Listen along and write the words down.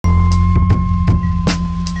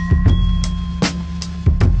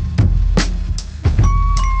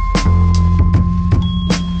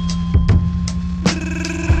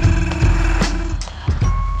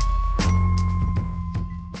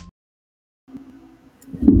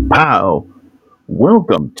Pow!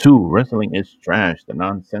 Welcome to Wrestling is Trash, the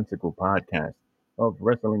nonsensical podcast of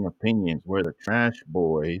wrestling opinions where the trash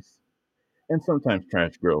boys and sometimes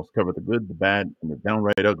trash girls cover the good, the bad, and the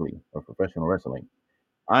downright ugly of professional wrestling.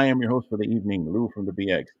 I am your host for the evening, Lou from the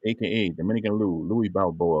BX, aka Dominican Lou, Louis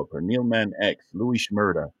Balboa, Pernil Man X, Louis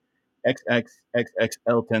Schmurda,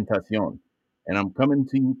 XXXXL Tentacion. And I'm coming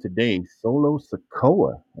to you today solo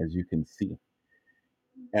Sokoa, as you can see,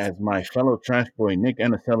 as my fellow trash boy Nick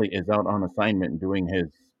Anicelli is out on assignment doing his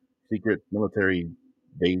secret military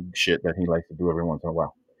vague shit that he likes to do every once in a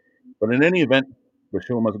while. But in any event, the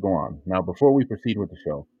show must go on. Now, before we proceed with the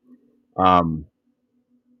show, um,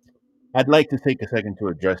 I'd like to take a second to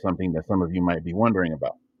address something that some of you might be wondering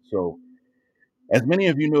about. So, as many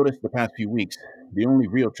of you noticed the past few weeks, the only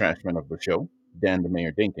real trashman of the show, Dan the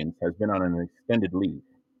Mayor Dinkins, has been on an extended leave.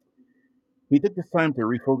 He took this time to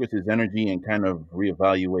refocus his energy and kind of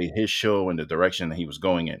reevaluate his show and the direction that he was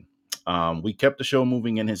going in. We kept the show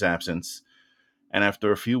moving in his absence. And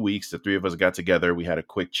after a few weeks, the three of us got together. We had a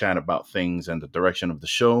quick chat about things and the direction of the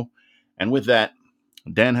show. And with that,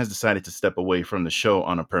 Dan has decided to step away from the show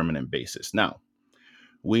on a permanent basis. Now,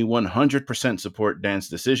 we 100% support Dan's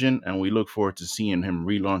decision, and we look forward to seeing him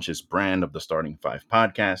relaunch his brand of the Starting Five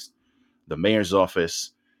podcast, the mayor's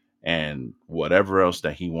office, and whatever else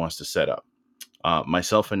that he wants to set up.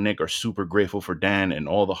 Myself and Nick are super grateful for Dan and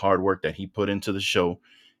all the hard work that he put into the show,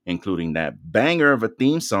 including that banger of a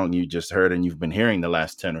theme song you just heard and you've been hearing the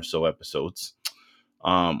last 10 or so episodes.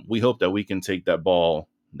 We hope that we can take that ball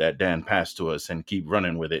that Dan passed to us and keep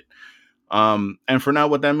running with it. And for now,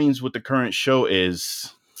 what that means with the current show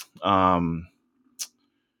is um,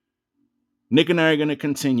 Nick and I are going to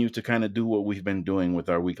continue to kind of do what we've been doing with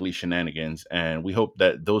our weekly shenanigans. And we hope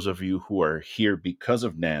that those of you who are here because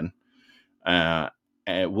of Dan uh,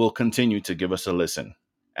 will continue to give us a listen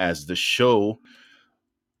as the show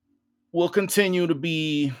will continue to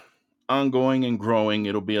be ongoing and growing.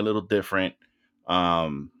 It'll be a little different,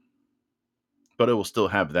 um, but it will still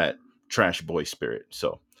have that trash boy spirit.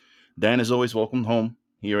 So Dan is always welcome home.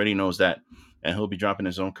 He already knows that. And he'll be dropping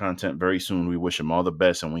his own content very soon. We wish him all the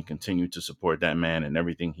best and we continue to support that man and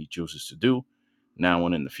everything he chooses to do now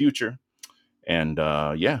and in the future. And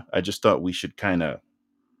yeah, I just thought we should kind of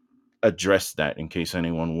address that in case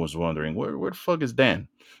anyone was wondering where the fuck is Dan?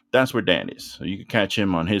 That's where Dan is. So you can catch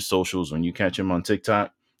him on his socials when you catch him on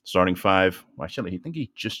TikTok, starting five. Well, actually, I think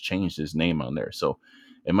he just changed his name on there. So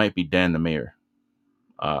it might be Dan the Mayor.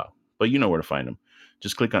 Uh, but you know where to find him.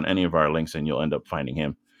 Just click on any of our links and you'll end up finding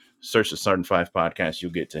him. Search the Starting Five podcast,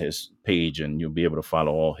 you'll get to his page and you'll be able to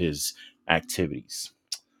follow all his activities.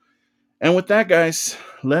 And with that, guys,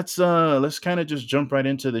 let's kind of just jump right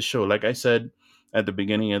into the show. Like I said at the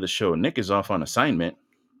beginning of the show, Nick is off on assignment,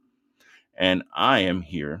 and I am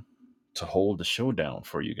here to hold the show down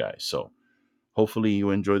for you guys. So hopefully you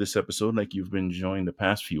enjoy this episode like you've been enjoying the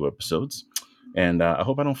past few episodes. And I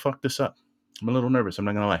hope I don't fuck this up. I'm a little nervous. I'm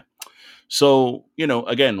not gonna lie. So,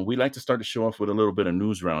 again, we like to start the show off with a little bit of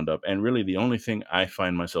news roundup. And really, the only thing I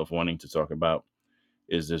find myself wanting to talk about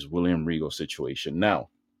is this William Regal situation. Now,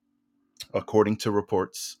 according to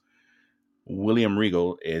reports, William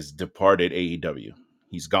Regal is departed AEW.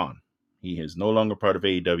 He's gone. He is no longer part of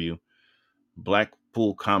AEW.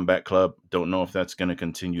 Blackpool Combat Club. Don't know if that's going to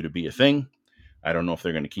continue to be a thing. I don't know if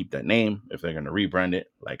they're going to keep that name, if they're going to rebrand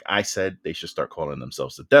it. Like I said, they should start calling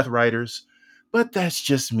themselves the Death Riders. But that's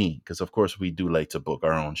just me, because of course we do like to book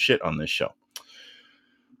our own shit on this show.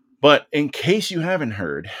 But in case you haven't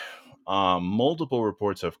heard, multiple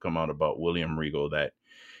reports have come out about William Regal that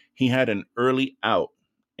he had an early out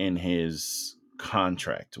in his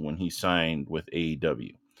contract when he signed with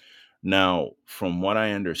AEW. Now, from what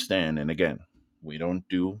I understand, and again, we don't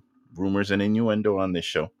do rumors and innuendo on this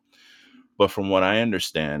show, but from what I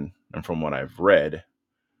understand and from what I've read,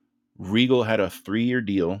 Regal had a 3-year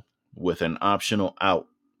deal with an optional out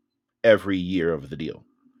every year of the deal.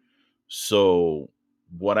 So,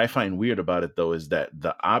 what I find weird about it though is that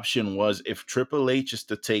the option was if Triple H is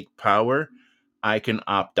to take power, I can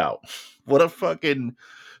opt out. What a fucking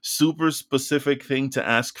super specific thing to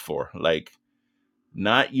ask for. Like,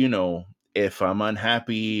 not, if I'm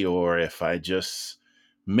unhappy or if I just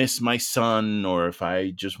miss my son or if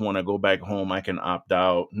I just want to go back home, I can opt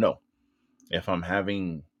out. No. If I'm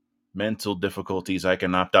having mental difficulties, I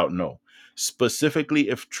can opt out. No. Specifically,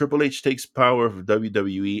 if Triple H takes power of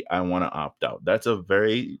WWE, I want to opt out. That's a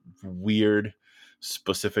very weird,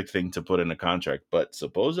 specific thing to put in a contract, but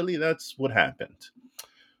supposedly that's what happened.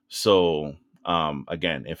 So,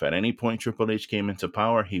 again, if at any point Triple H came into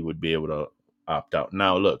power, he would be able to opt out.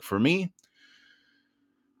 Now, look, for me,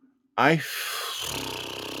 I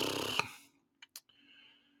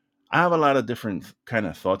I have a lot of different kind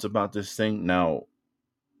of thoughts about this thing. Now,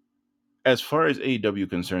 as far as AEW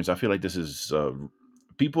concerns, I feel like this is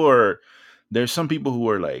people are there's some people who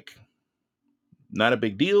are like not a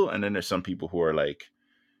big deal, and then there's some people who are like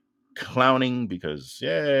clowning because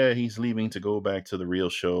yeah, he's leaving to go back to the real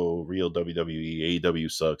show, real WWE. AEW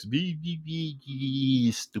sucks.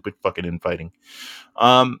 Stupid fucking infighting.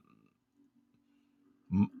 Um,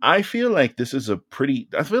 I feel like this is a pretty.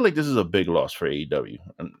 I feel like this is a big loss for AEW.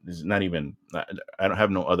 And it's not even. I don't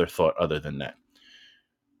have no other thought other than that.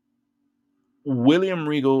 William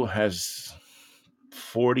Regal has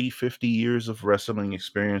 40, 50 years of wrestling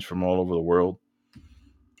experience from all over the world.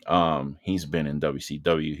 He's been in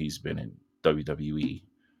WCW. He's been in WWE.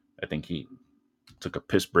 I think he took a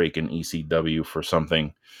piss break in ECW for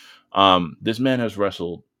something. This man has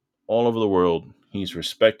wrestled all over the world. He's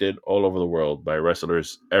respected all over the world by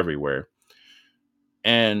wrestlers everywhere.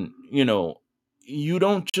 And, you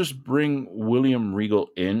don't just bring William Regal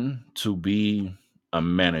in to be a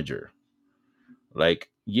manager. Like,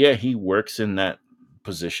 yeah, he works in that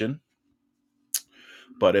position.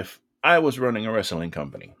 But if I was running a wrestling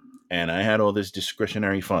company and I had all this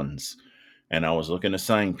discretionary funds and I was looking to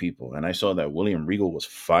sign people and I saw that William Regal was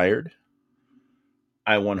fired,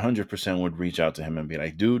 I 100% would reach out to him and be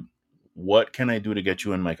like, dude, what can I do to get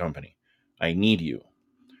you in my company? I need you.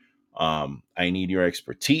 I need your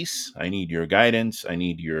expertise. I need your guidance. I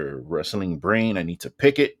need your wrestling brain. I need to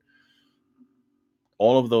pick it.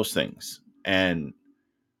 All of those things. And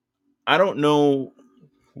I don't know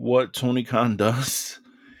what Tony Khan does,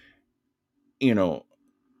 you know,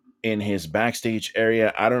 in his backstage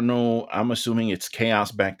area. I don't know. I'm assuming it's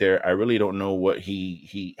chaos back there. I really don't know what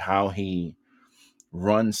how he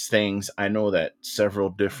runs things. I know that several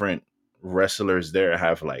different wrestlers there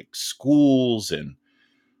have like schools and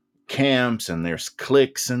camps and there's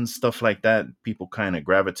cliques and stuff like that. People kind of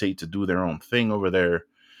gravitate to do their own thing over there.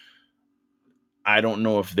 I don't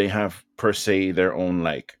know if they have per se their own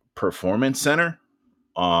like performance center.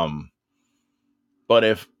 Um but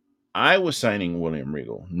if I was signing William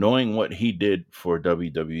Regal, knowing what he did for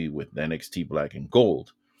WWE with NXT Black and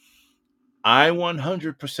Gold, I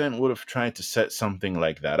 100% would have tried to set something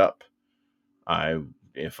like that up. I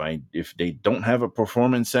if they don't have a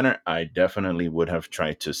performance center, I definitely would have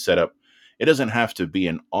tried to set up. It doesn't have to be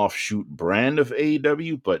an offshoot brand of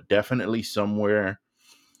AEW, but definitely somewhere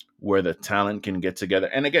where the talent can get together.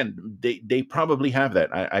 And again, they probably have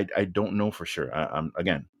that. I don't know for sure. I'm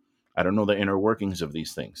again, I don't know the inner workings of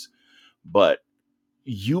these things, but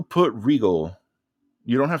you put Regal,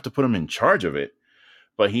 you don't have to put him in charge of it,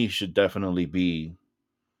 but he should definitely be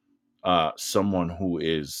someone who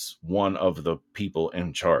is one of the people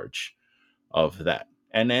in charge of that.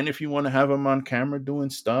 And then if you want to have him on camera doing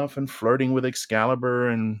stuff and flirting with Excalibur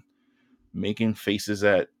and making faces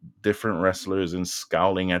at different wrestlers and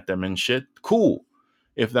scowling at them and shit, cool.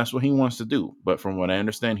 If that's what he wants to do. But from what I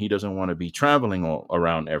understand, he doesn't want to be traveling all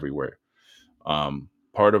around everywhere.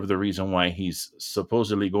 Part of the reason why he's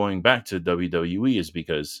supposedly going back to WWE is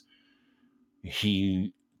because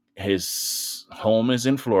he his home is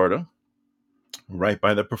in Florida, right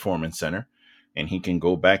by the performance center, and he can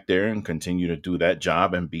go back there and continue to do that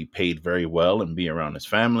job and be paid very well and be around his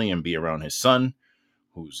family and be around his son,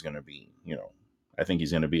 who's going to be, I think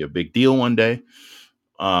he's going to be a big deal one day.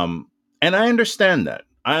 And I understand that.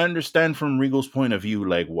 I understand from Regal's point of view,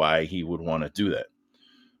 like why he would want to do that.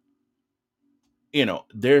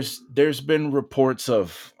 There's been reports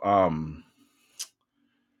of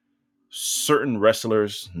certain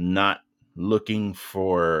wrestlers not looking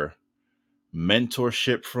for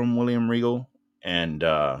mentorship from William Regal, and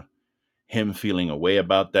him feeling a way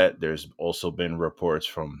about that. There's also been reports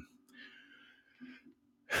from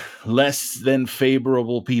less than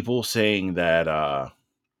favorable people saying that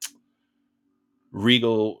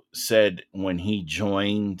Regal said when he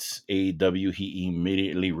joined AEW, he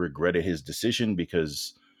immediately regretted his decision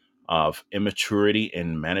because of immaturity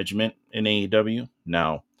in management in AEW.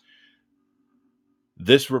 Now,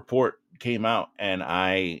 this report came out, and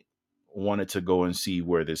I wanted to go and see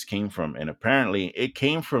where this came from. And apparently, it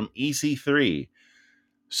came from EC3.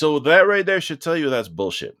 So that right there should tell you that's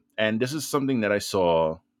bullshit. And this is something that I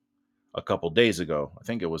saw a couple days ago. I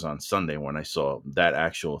think it was on Sunday when I saw that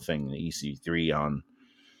actual thing, the EC3 on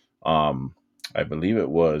um I believe it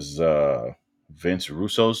was Vince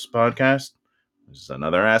Russo's podcast. This is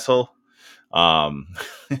another asshole. Um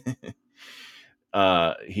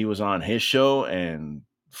he was on his show, and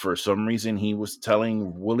for some reason he was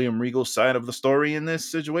telling William Regal's side of the story in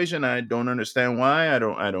this situation. I don't understand why. I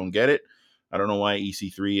don't get it. I don't know why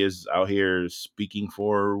EC3 is out here speaking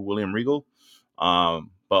for William Regal.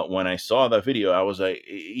 But when I saw that video, I was like,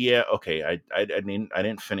 yeah, okay. I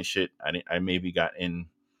didn't finish it. I maybe got in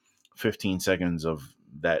 15 seconds of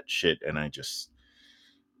that shit, and I just,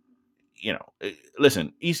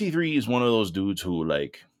 listen. EC3 is one of those dudes who,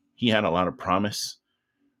 like, he had a lot of promise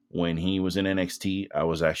when he was in NXT. I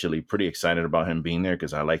was actually pretty excited about him being there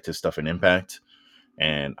because I liked his stuff in Impact,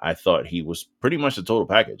 and I thought he was pretty much the total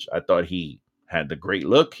package. I thought he had the great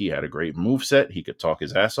look, he had a great move set, he could talk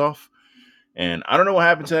his ass off, and I don't know what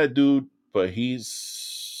happened to that dude, but he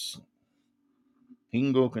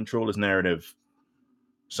can go control his narrative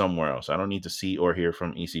somewhere else. I don't need to see or hear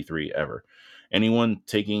from EC3 ever. Anyone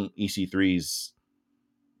taking EC3's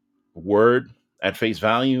word at face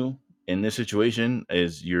value in this situation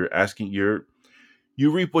is you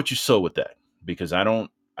reap what you sow with that, because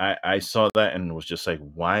I saw that and was just like,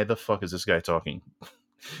 why the fuck is this guy talking?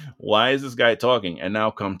 Why is this guy talking? And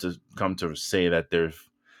now come to say that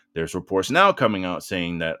there's reports now coming out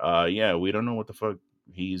saying that yeah, we don't know what the fuck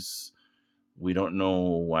he's we don't know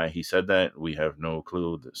why he said that. We have no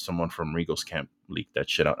clue. That someone from Regal's camp leaked that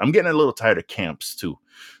shit out. I'm getting a little tired of camps too,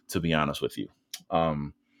 to be honest with you.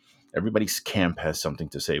 Um, Everybody's camp has something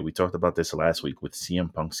to say. We talked about this last week with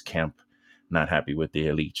CM Punk's camp not happy with the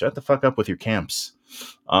elite. Shut the fuck up with your camps.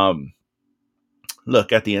 Um,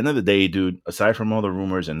 Look, at the end of the day, dude, aside from all the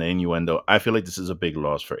rumors and the innuendo, I feel like this is a big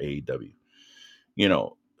loss for AEW. You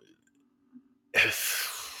know,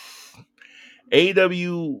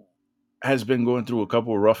 AEW has been going through a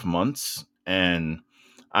couple of rough months, and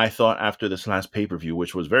I thought after this last pay-per-view,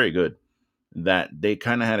 which was very good, that they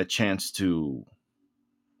kind of had a chance to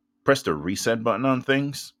press the reset button on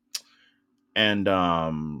things. And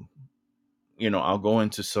I'll go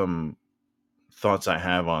into some thoughts I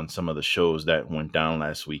have on some of the shows that went down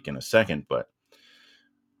last week in a second, but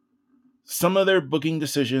some of their booking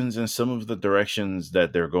decisions and some of the directions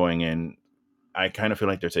that they're going in, I kind of feel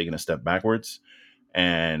like they're taking a step backwards.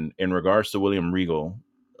 And in regards to William Regal,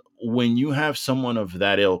 when you have someone of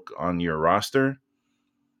that ilk on your roster,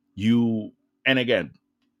 and again,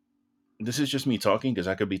 this is just me talking because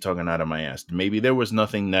I could be talking out of my ass. Maybe there was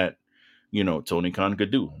nothing that, Tony Khan could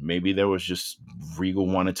do. Maybe there was just Regal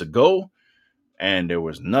wanted to go and there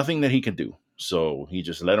was nothing that he could do. So he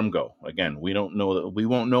just let him go. Again, we don't know. We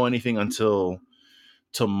won't know anything until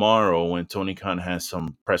tomorrow when Tony Khan has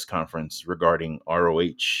some press conference regarding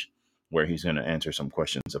ROH, where he's going to answer some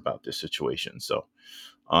questions about this situation. So,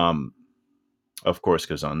 um, of course,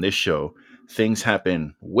 because on this show, things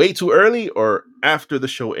happen way too early or after the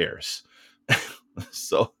show airs.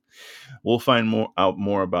 So we'll find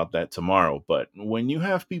more about that tomorrow. But when you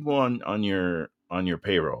have people on your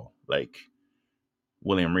payroll like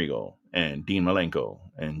William Regal and Dean Malenko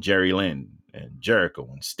and Jerry Lynn and Jericho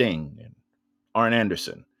and Sting and Arn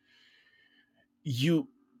Anderson, you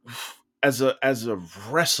as a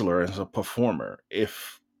wrestler, as a performer,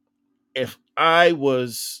 if I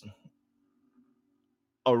was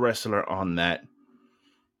a wrestler on that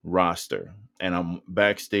roster and I'm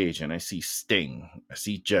backstage and I see Sting, I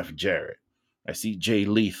see Jeff Jarrett, I see Jay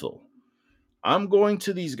Lethal, I'm going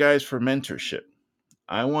to these guys for mentorship.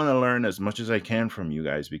 I want to learn as much as I can from you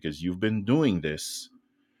guys because you've been doing this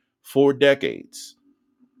for decades.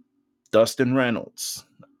 Dustin Reynolds,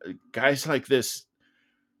 guys like this,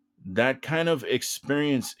 that kind of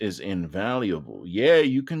experience is invaluable. Yeah,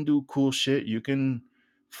 you can do cool shit. You can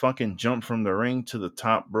fucking jump from the ring to the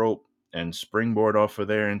top rope and springboard off of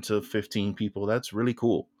there into 15 people. That's really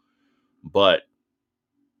cool. But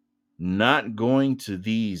not going to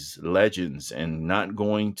these legends and not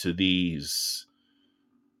going to these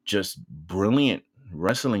just brilliant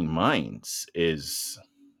wrestling minds is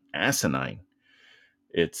asinine.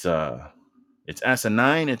 It's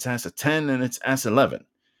asinine, it's asa 10, and it's asa 11,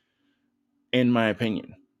 in my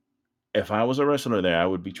opinion. If I was a wrestler there, I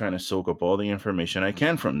would be trying to soak up all the information I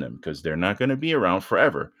can from them because they're not going to be around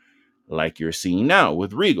forever. Like you're seeing now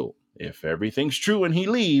with Regal. If everything's true and he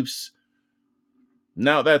leaves,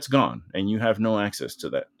 now that's gone and you have no access to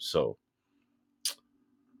that. So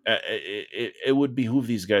it would behoove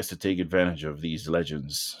these guys to take advantage of these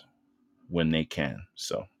legends when they can.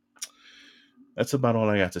 So that's about all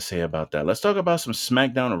I got to say about that. Let's talk about some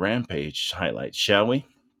SmackDown and Rampage highlights, shall we?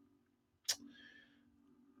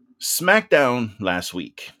 SmackDown last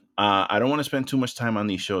week. I don't want to spend too much time on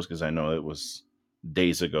these shows because I know it was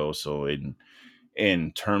days ago. So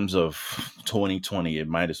in terms of 2020, it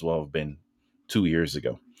might as well have been 2 years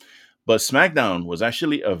ago. But SmackDown was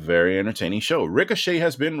actually a very entertaining show. Ricochet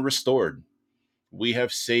has been restored. We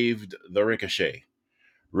have saved the Ricochet.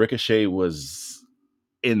 Ricochet was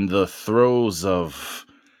in the throes of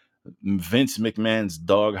Vince McMahon's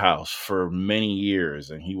doghouse for many years,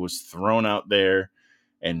 and he was thrown out there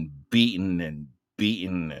and beaten and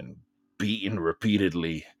beaten and beaten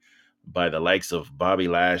repeatedly by the likes of Bobby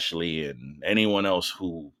Lashley and anyone else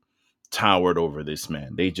who towered over this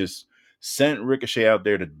man. They just sent Ricochet out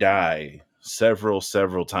there to die several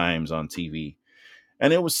times on TV.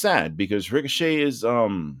 And it was sad because Ricochet is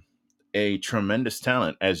a tremendous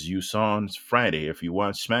talent, as you saw on Friday if you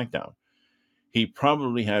watched SmackDown. He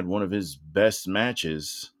probably had one of his best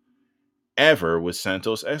matches ever with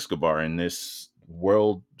Santos Escobar in this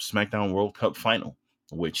World SmackDown World Cup final,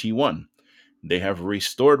 which he won. They have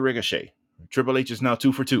restored Ricochet. Triple H is now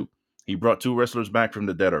 2 for 2. He brought two wrestlers back from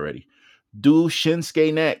the dead already. Do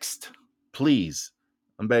Shinsuke next, please.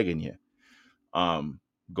 I'm begging you.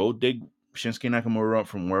 Go dig Shinsuke Nakamura up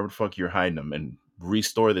from wherever the fuck you're hiding him and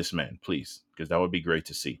restore this man, please, because that would be great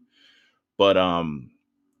to see. But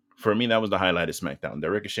for me, that was the highlight of SmackDown.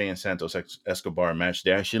 The Ricochet and Santos Escobar match.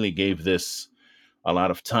 They actually gave this a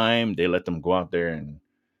lot of time. They let them go out there and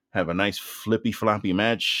have a nice flippy floppy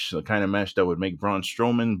match, the kind of match that would make Braun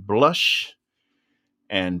Strowman blush.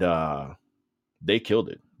 And they killed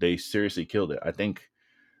it. They seriously killed it. I think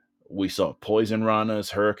we saw Poison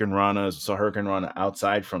Ranas, Hurricane Ranas, saw Hurricane Rana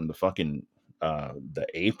outside from the fucking the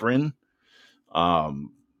apron.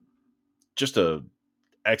 Um, just a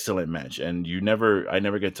excellent match, and I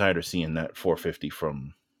never get tired of seeing that 450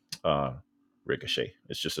 from uh Ricochet.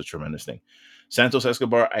 It's just a tremendous thing. Santos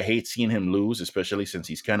Escobar, I hate seeing him lose, especially since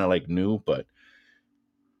he's kind of like new, but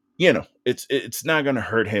it's not gonna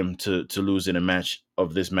hurt him to lose in a match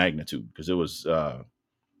of this magnitude because it was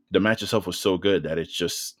the match itself was so good that it's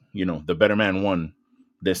just the better man won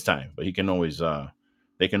this time, but he can always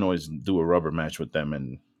they can always do a rubber match with them,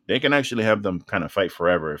 and they can actually have them kind of fight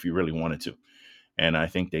forever if you really wanted to. And I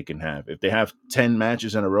think they can have, if they have 10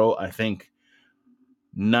 matches in a row, I think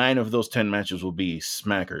 9 of those 10 matches will be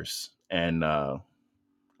smackers. And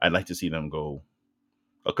I'd like to see them go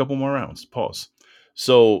a couple more rounds. Pause.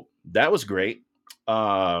 So that was great.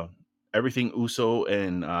 Uh, everything Uso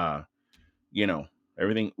and, you know,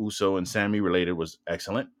 everything Uso and Sammy related was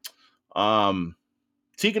excellent. Um,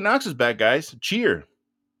 Tegan Knox is back, guys. Cheer.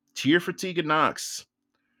 Cheer for Tegan Knox.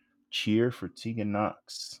 Cheer for Tegan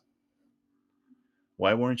Knox.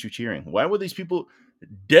 Why weren't you cheering? Why were these people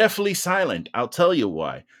deathly silent? I'll tell you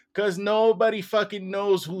why. Because nobody fucking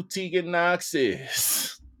knows who Tegan Knox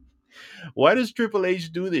is. Why does Triple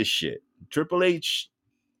H do this shit? Triple H,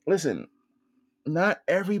 listen, not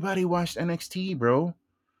everybody watched NXT, bro.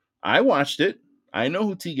 I watched it. I know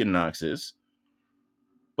who Tegan Knox is,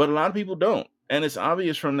 but a lot of people don't. And it's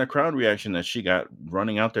obvious from the crowd reaction that she got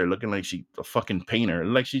running out there looking like she a fucking painter.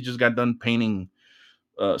 Like she just got done painting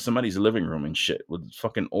somebody's living room and shit with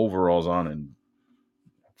fucking overalls on and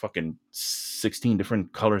fucking 16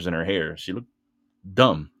 different colors in her hair. She looked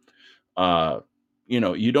dumb.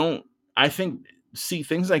 You don't, I think, see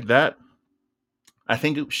things like that. I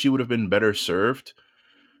think she would have been better served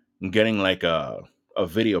getting like a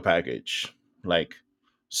video package, like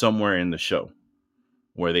somewhere in the show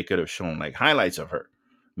where they could have shown like highlights of her,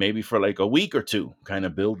 maybe for like a week or two, kind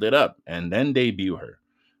of build it up and then debut her.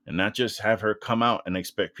 And not just have her come out and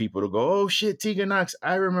expect people to go, oh shit, Tegan Knox.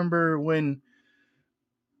 I remember when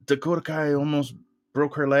Dakota Kai almost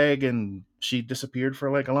broke her leg and she disappeared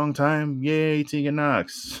for like a long time. Yay, Tegan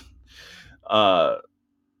Knox. Uh,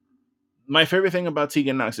 my favorite thing about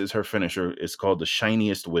Tegan Knox is her finisher. It's called the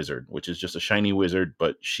Shiniest Wizard, which is just a shiny wizard,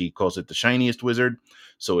 but she calls it the Shiniest Wizard.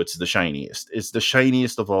 So it's the shiniest. It's the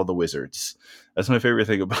shiniest of all the wizards. That's my favorite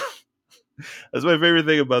thing about. That's my favorite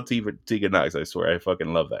thing about Tegan Knox. I swear, I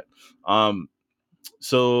fucking love that.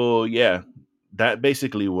 So yeah, that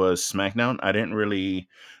basically was SmackDown. I didn't really.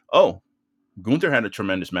 Oh, Gunther had a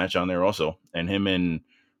tremendous match on there also, and him and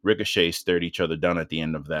Ricochet stared each other down at the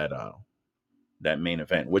end of that main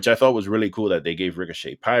event, which I thought was really cool that they gave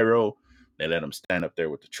Ricochet pyro. They let him stand up there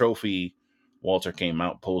with the trophy. Walter came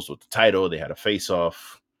out, posed with the title. They had a face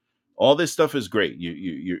off. All this stuff is great.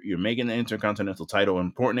 You're making the Intercontinental title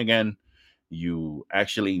important again. You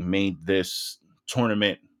actually made this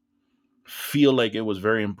tournament feel like it was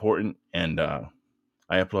very important, and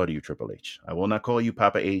I applaud you, Triple H. I will not call you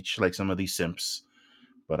Papa H like some of these simps,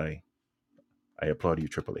 but I applaud you,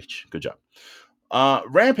 Triple H. Good job.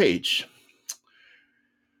 Rampage.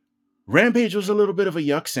 Rampage was a little bit of a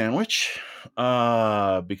yuck sandwich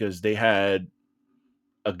because they had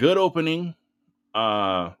a good opening,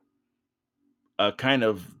 uh, a kind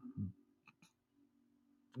of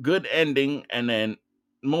good ending, and then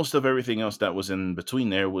most of everything else that was in between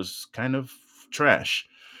there was kind of trash.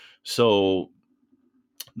 So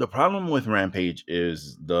the problem with Rampage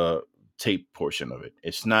is the tape portion of it.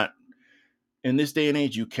 It's not, in this day and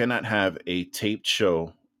age, you cannot have a taped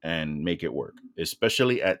show and make it work,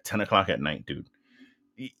 especially at 10 o'clock at night, dude.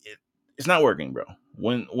 It's not working, bro.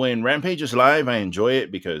 When Rampage is live, I enjoy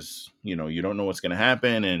it because you don't know what's gonna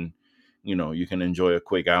happen, and you can enjoy a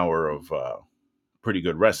quick hour of pretty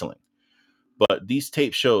good wrestling. But these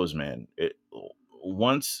tape shows, man,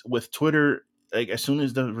 once with Twitter, like as soon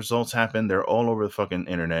as the results happen, they're all over the fucking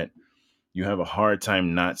internet. You have a hard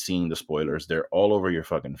time not seeing the spoilers. They're all over your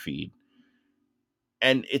fucking feed.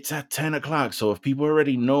 And it's at 10 o'clock. So if people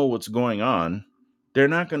already know what's going on, they're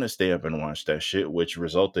not going to stay up and watch that shit, which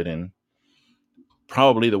resulted in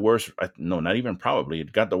probably the worst. No, not even probably.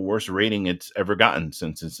 It got the worst rating it's ever gotten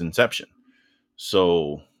since its inception.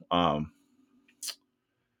 So,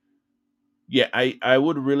 yeah, I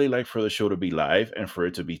would really like for the show to be live and for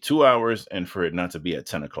it to be 2 hours and for it not to be at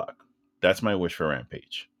 10 o'clock. That's my wish for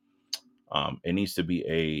Rampage. It needs to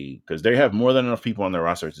be because they have more than enough people on their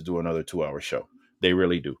roster to do another 2 hour show. They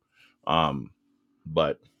really do.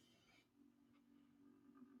 But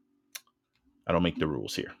I don't make the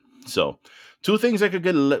rules here. So, two things I could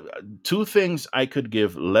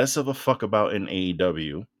give less of a fuck about in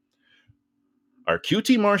AEW are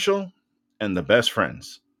QT Marshall and the Best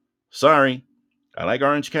Friends. Sorry, I like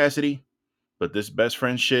Orange Cassidy, but this Best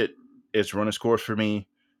Friend shit, it's run its course for me.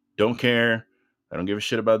 Don't care. I don't give a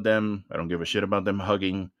shit about them. I don't give a shit about them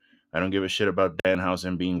hugging. I don't give a shit about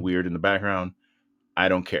Danhausen being weird in the background. I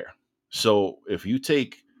don't care. So if you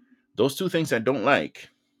take those two things I don't like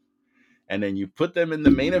and then you put them in the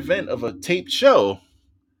main event of a taped show,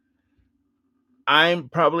 I'm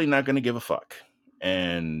probably not going to give a fuck.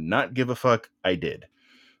 And not give a fuck, I did.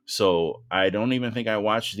 So I don't even think I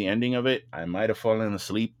watched the ending of it. I might have fallen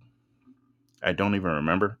asleep. I don't even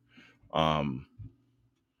remember. Um,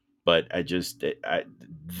 but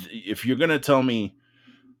if you're gonna tell me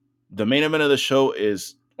the main event of the show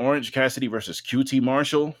is Orange Cassidy versus QT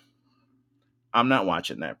Marshall, I'm not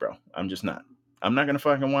watching that, bro. I'm just not. I'm not gonna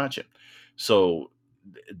fucking watch it. So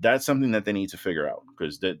that's something that they need to figure out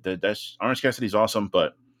because that's Orange Cassidy's awesome,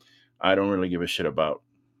 but I don't really give a shit about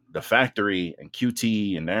the Factory and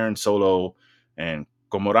QT and Aaron Solo and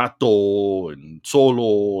Comorato and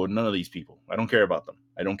Solo and none of these people. I don't care about them.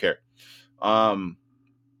 I don't care. Um,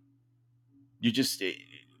 you just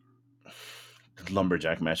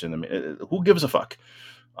lumberjack match in the who gives a fuck?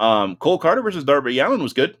 Cole Carter versus Darby Allin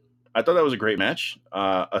was good. I thought that was a great match.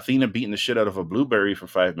 Athena beating the shit out of a blueberry for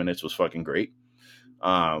 5 minutes was fucking great.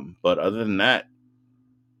 But other than that,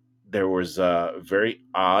 there was very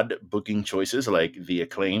odd booking choices, like the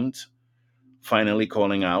Acclaimed finally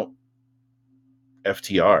calling out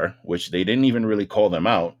FTR, which they didn't even really call them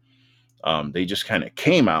out. They just kind of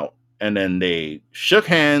came out and then they shook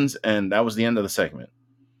hands, and that was the end of the segment.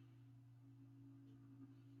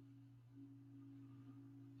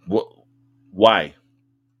 What? Why?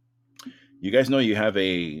 You guys know you have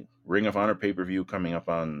a Ring of Honor pay per view coming up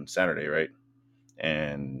on Saturday, right?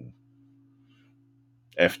 And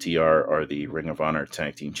FTR are the Ring of Honor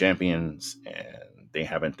tag team champions, and they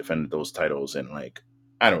haven't defended those titles in like,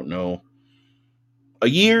 I don't know, a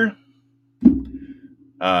year.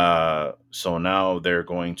 So now they're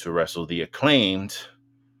going to wrestle the Acclaimed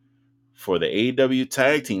for the AEW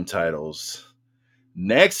tag team titles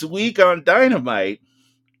next week on Dynamite,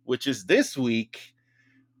 which is this week,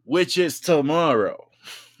 which is tomorrow.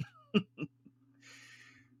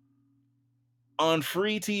 On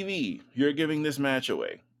free TV, you're giving this match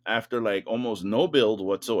away after like almost no build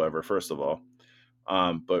whatsoever, first of all.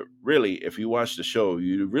 But really, if you watch the show,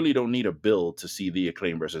 you really don't need a build to see the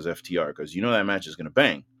Acclaim versus FTR because you know that match is gonna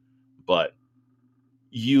bang. But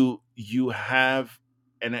you have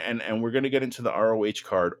and we're gonna get into the ROH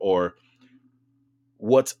card or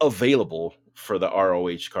what's available for the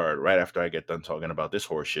ROH card right after I get done talking about this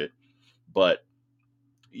horse shit. But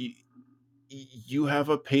you have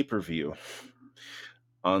a pay-per-view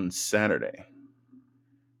on Saturday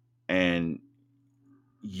and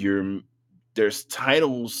you're there's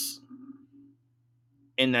titles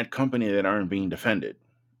in that company that aren't being defended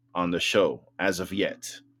on the show as of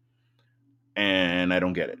yet. And I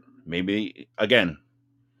don't get it. Maybe again,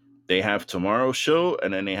 they have tomorrow's show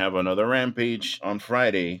and then they have another Rampage on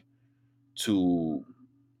Friday to,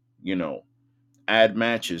 you know, add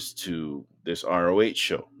matches to this ROH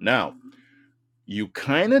show. Now, you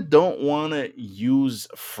kind of don't want to use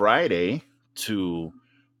Friday to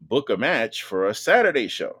book a match for a Saturday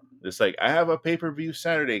show. It's like, I have a pay per view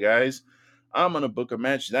Saturday, guys. I'm going to book a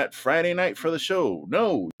match that Friday night for the show.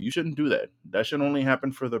 No, you shouldn't do that. That should only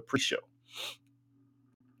happen for the pre show.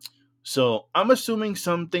 So I'm assuming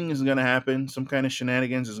something is going to happen. Some kind of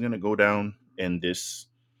shenanigans is going to go down in this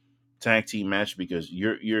tag team match because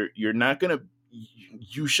you're not going to,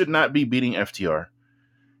 you should not be beating FTR.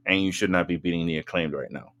 and you should not be beating the Acclaimed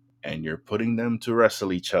right now. And you're putting them to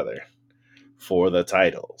wrestle each other for the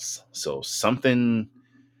titles. So something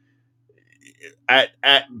at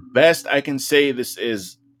best I can say this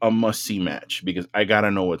is a must see match because I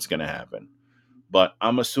gotta know what's gonna happen. But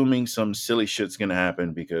I'm assuming some silly shit's gonna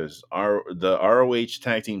happen because the ROH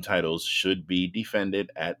tag team titles should be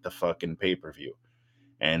defended at the fucking pay per view,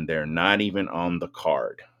 and they're not even on the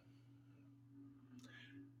card.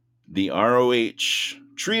 The ROH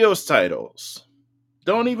trios titles,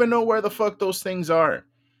 don't even know where the fuck those things are.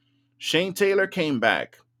 Shane Taylor came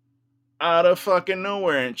back out of fucking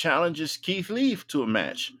nowhere and challenges Keith Lee to a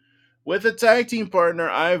match with a tag team partner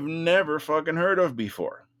I've never fucking heard of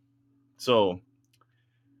before. So,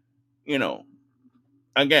 you know,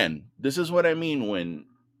 again, this is what I mean when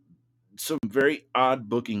some very odd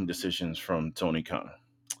booking decisions from Tony Khan.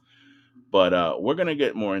 But we're gonna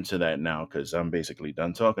get more into that now because I'm basically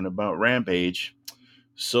done talking about Rampage.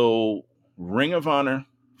 So, Ring of Honor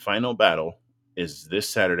Final Battle is this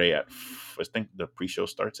Saturday at I think the pre-show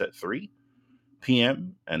starts at 3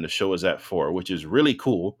 p.m. and the show is at 4, which is really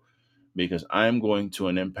cool because I'm going to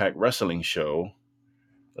an Impact Wrestling show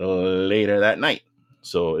later that night.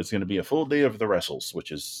 So it's going to be a full day of the wrestles,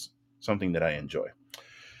 which is something that I enjoy.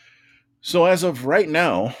 So as of right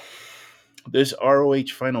now, this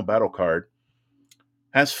ROH Final Battle card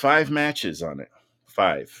has 5 matches on it.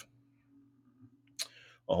 5.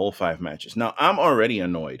 A whole 5 matches. Now, I'm already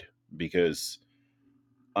annoyed because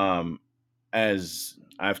um as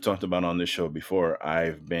I've talked about on this show before,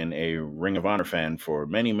 I've been a Ring of Honor fan for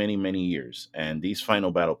many, many, many years. And these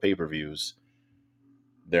Final Battle pay-per-views,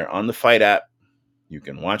 they're on the Fight app. You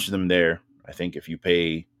can watch them there. I think if you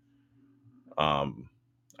pay um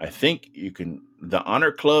I think you can the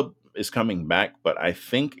Honor Club is coming back, but I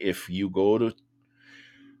think if you go to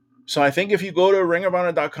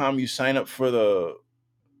ringofhonor.com, you sign up for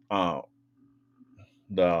uh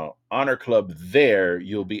the Honor Club there,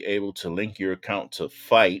 you'll be able to link your account to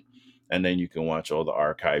Fight, and then you can watch all the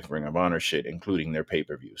archived Ring of Honor shit, including their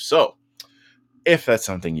pay-per-view. So, if that's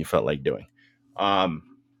something you felt like doing.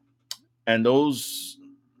 And those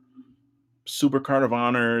Super Card of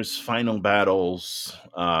Honors, Final Battles,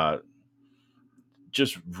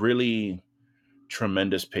 just really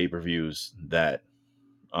tremendous pay-per-views that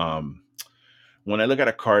when I look at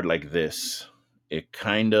a card like this, it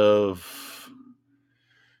kind of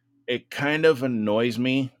annoys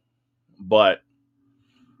me, but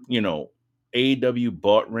you know, AEW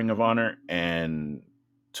bought Ring of Honor, and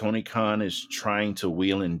Tony Khan is trying to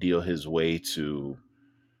wheel and deal his way to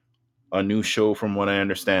a new show, from what I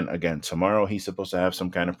understand. Again, tomorrow he's supposed to have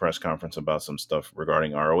some kind of press conference about some stuff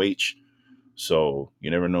regarding ROH. So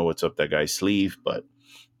you never know what's up that guy's sleeve, but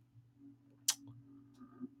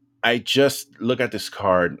I just look at this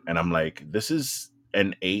card and I'm like, this is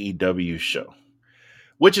an AEW show,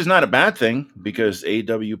 which is not a bad thing because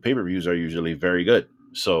AEW pay-per-views are usually very good.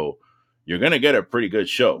 So you're going to get a pretty good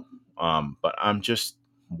show. But I'm just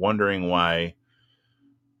wondering why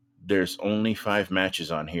there's only 5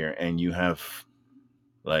 matches on here and you have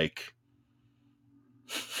like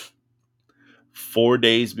 4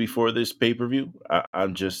 days before this pay-per-view.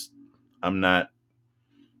 I'm not,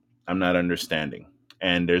 I'm not understanding.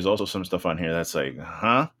 And there's also some stuff on here that's like,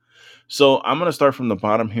 huh? So I'm going to start from the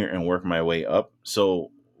bottom here and work my way up. So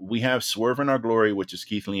we have Swerve in Our Glory, which is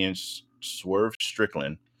Keith Lee and Swerve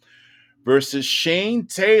Strickland, versus Shane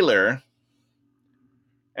Taylor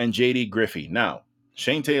and JD Griffey. Now,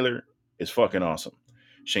 Shane Taylor is fucking awesome.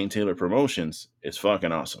 Shane Taylor Promotions is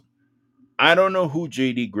fucking awesome. I don't know who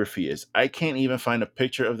JD Griffey is. I can't even find a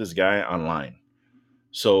picture of this guy online.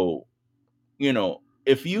 So,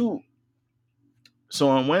 if you. So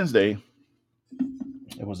on Wednesday,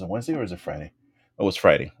 it was a Wednesday or was it Friday? It was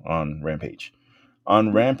Friday on Rampage.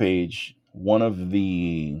 On Rampage, um one of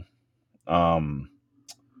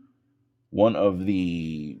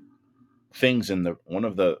the one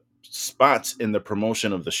of the spots in the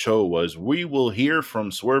promotion of the show was, we will hear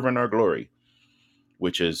from Swerve in Our Glory,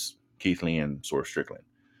 which is Keith Lee and Swerve Strickland.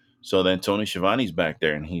 So then Tony Schiavone's back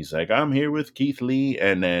there and he's like, I'm here with Keith Lee.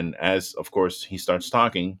 And then as of course he starts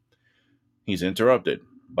talking, he's interrupted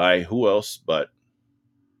by who else but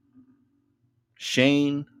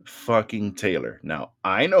Shane fucking Taylor. Now,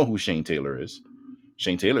 I know who Shane Taylor is.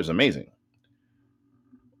 Shane Taylor's amazing.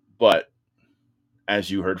 But as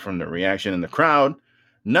you heard from the reaction in the crowd,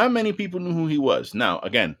 not many people knew who he was. Now,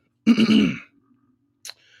 again,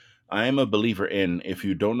 I am a believer in, if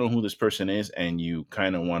you don't know who this person is and you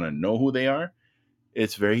kind of want to know who they are,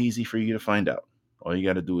 it's very easy for you to find out. All you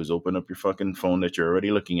got to do is open up your fucking phone that you're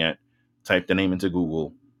already looking at, type the name into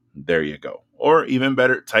Google. There you go. Or even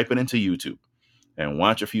better, type it into YouTube and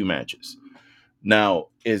watch a few matches. Now,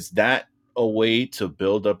 is that a way to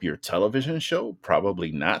build up your television show?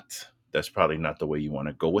 Probably not. That's probably not the way you want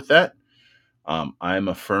to go with that. I'm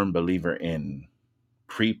a firm believer in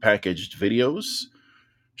prepackaged videos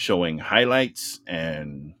showing highlights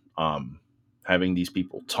and having these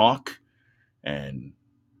people talk and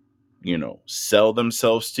sell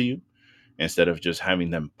themselves to you instead of just having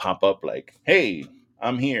them pop up like, "Hey,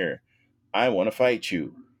 I'm here. I want to fight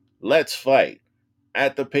you. Let's fight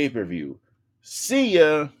at the pay-per-view. See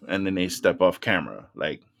ya." And then they step off camera.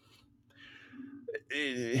 Like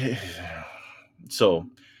so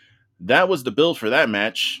that was the build for that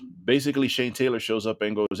match. Basically, Shane Taylor shows up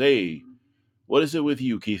and goes, "Hey, what is it with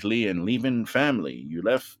you, Keith Lee, and leaving family? You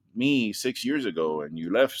left me 6 years ago, and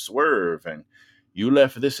you left Swerve, and you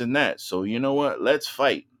left this and that. So you know what? Let's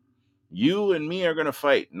fight. You and me are gonna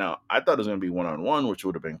fight." Now, I thought it was gonna be 1-on-1, which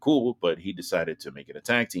would have been cool, but he decided to make it a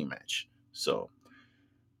tag team match. So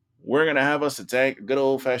we're gonna have us a good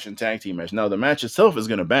old fashioned tag team match. Now, the match itself is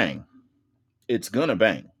gonna bang. It's gonna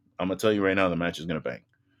bang. I'm gonna tell you right now, the match is gonna bang.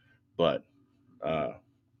 But uh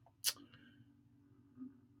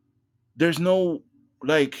there's no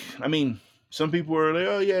like, I mean, some people are like,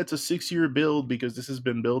 "Oh yeah, it's a 6 year build because this has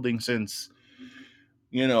been building since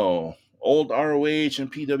old ROH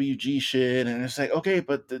and PWG shit," and it's like, okay,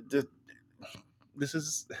 but this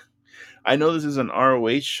is I know this is an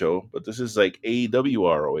ROH show, but this is like AEW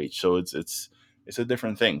ROH, so it's a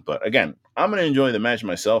different thing. But again, I'm gonna enjoy the match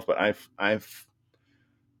myself, but I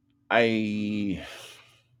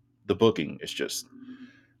the booking is just,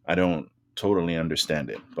 I don't totally understand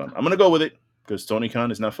it, but I'm gonna go with it because Tony Khan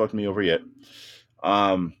has not fucked me over yet.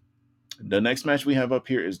 Um, the next match we have up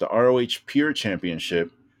here is the ROH Pure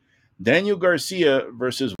Championship. Daniel Garcia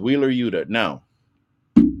versus Wheeler Yuta. Now,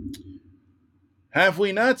 have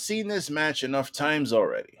we not seen this match enough times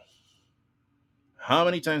already? How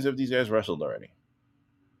many times have these guys wrestled already?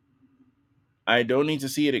 I don't need to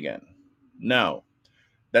see it again. Now,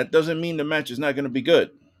 that doesn't mean the match is not going to be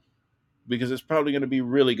good, because it's probably going to be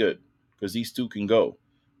really good because these two can go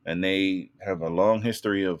and they have a long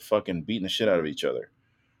history of fucking beating the shit out of each other.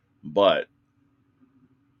 But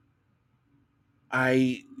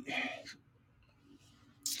I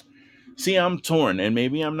see, I'm torn, and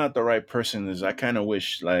maybe I'm not the right person. Is I kind of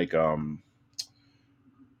wish like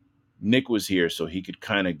Nick was here so he could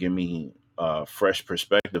kind of give me a fresh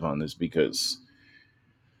perspective on this, because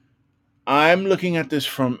I'm looking at this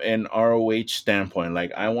from an ROH standpoint.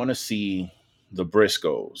 Like, I want to see the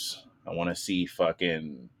Briscoes. I want to see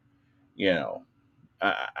fucking, you know,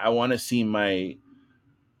 I want to see my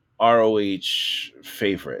ROH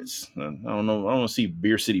favorites. I don't know. I don't see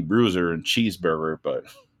Beer City Bruiser and Cheeseburger, but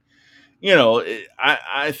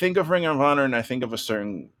I think of Ring of Honor and I think of a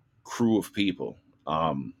certain crew of people.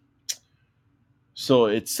 Um, so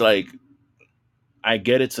it's like, I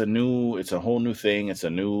get it's a whole new thing. It's a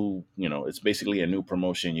new, it's basically a new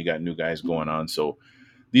promotion. You got new guys going on. So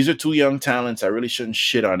these are two young talents. I really shouldn't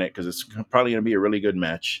shit on it because it's probably going to be a really good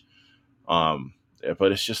match. Um,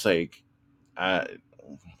 but it's just like, I,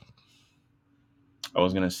 I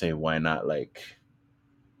was going to say, why not like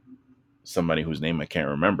somebody whose name I can't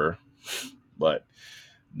remember, but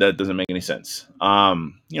that doesn't make any sense.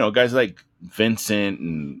 Guys like Vincent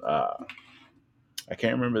and I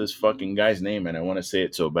can't remember this fucking guy's name, and I want to say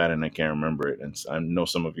it so bad, and I can't remember it. And I know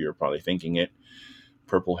some of you are probably thinking it.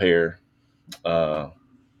 Purple hair, uh,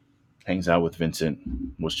 hangs out with Vincent,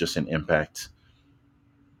 was just an Impact.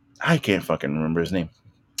 I can't fucking remember his name,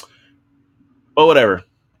 but whatever.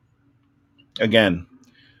 Again,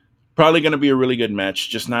 probably gonna be a really good match.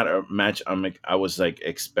 Just not a match I was like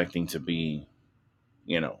expecting to be.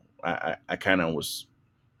 I kind of was.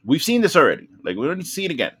 We've seen this already. Like, we don't need to see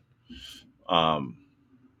it again. Um,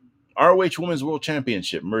 ROH Women's World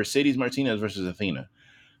Championship: Mercedes Martinez versus Athena.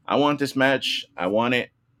 I want this match. I want it.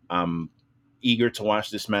 I'm eager to watch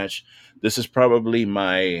this match. This is probably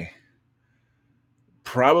my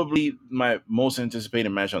most anticipated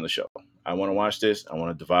match on the show. I want to watch this. I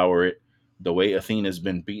want to devour it. The way Athena's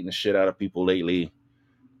been beating the shit out of people lately,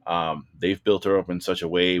 they've built her up in such a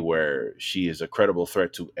way where she is a credible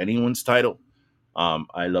threat to anyone's title.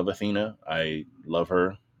 I love Athena. I love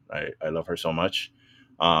her. I love her so much.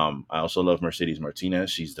 I also love Mercedes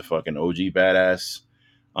Martinez. She's the fucking OG badass.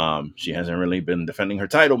 She hasn't really been defending her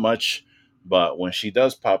title much, but when she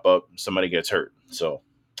does pop up, somebody gets hurt. So,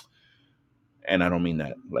 and I don't mean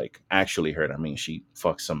that like actually hurt. I mean she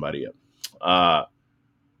fucks somebody up. Uh,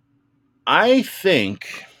 I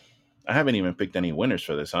think I haven't even picked any winners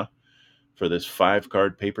for this, huh? For this 5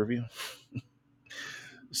 card pay per view.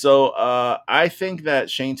 So I think that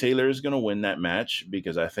Shane Taylor is going to win that match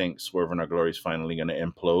because I think Swerve and Our Glory is finally going to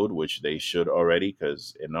implode, which they should already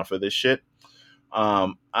because enough of this shit.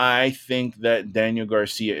 I think that Daniel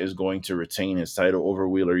Garcia is going to retain his title over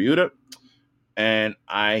Wheeler Yuta. And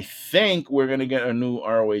I think we're going to get a new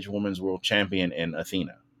ROH Women's World Champion in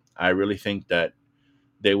Athena. I really think that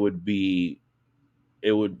they would be,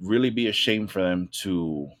 it would really be a shame for them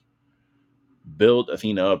to build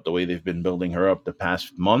Athena up the way they've been building her up the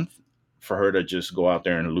past month for her to just go out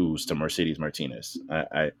there and lose to Mercedes Martinez.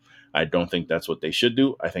 I don't think that's what they should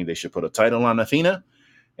do. I think they should put a title on Athena.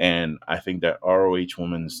 And I think that ROH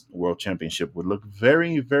Women's World Championship would look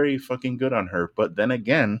very, very fucking good on her. But then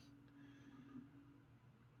again,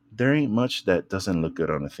 there ain't much that doesn't look good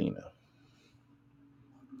on Athena.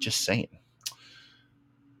 Just saying.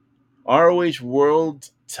 ROH World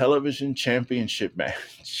Television Championship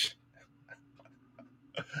match.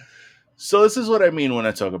 So this is what I mean when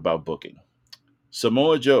I talk about booking.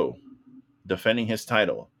 Samoa Joe defending his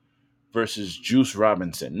title versus Juice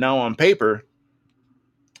Robinson. Now on paper,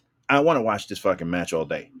 I want to watch this fucking match all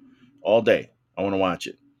day. All day. I want to watch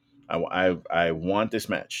it. I want this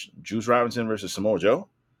match. Juice Robinson versus Samoa Joe.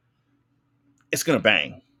 It's gonna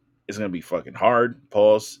bang. It's gonna be fucking hard.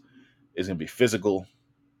 Pause. It's gonna be physical.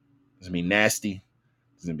 It's gonna be nasty.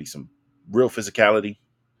 There's gonna be some real physicality.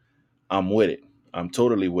 I'm with it. I'm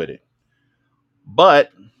totally with it.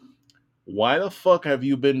 But why the fuck have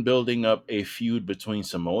you been building up a feud between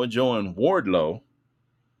Samoa Joe and Wardlow,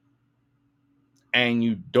 and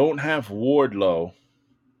you don't have Wardlow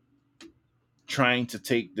trying to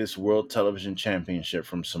take this World Television Championship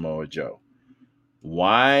from Samoa Joe?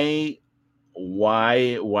 Why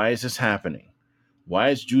why is this happening? Why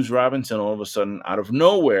is Juice Robinson all of a sudden out of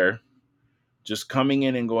nowhere just coming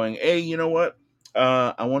in and going, "Hey, you know what?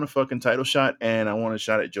 I want a fucking title shot and I want a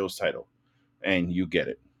shot at Joe's title." And you get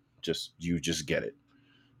it. You just get it.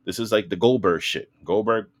 This is like the Goldberg shit.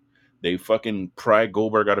 Goldberg, they fucking pry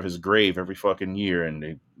Goldberg out of his grave every fucking year,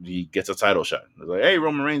 and he gets a title shot. It's like, hey,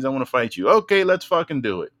 Roman Reigns, I want to fight you. Okay, let's fucking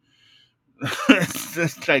do it. It's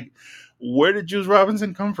just like, where did Juice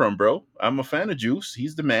Robinson come from, bro? I'm a fan of Juice.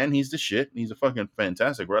 He's the man. He's the shit. He's a fucking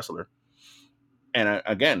fantastic wrestler. And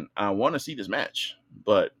again, I want to see this match,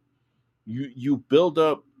 but you build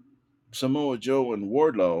up Samoa Joe and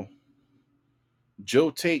Wardlow.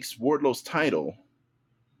 Joe takes Wardlow's title.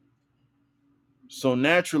 So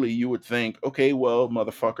naturally, you would think, okay, well,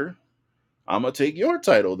 motherfucker, I'm gonna take your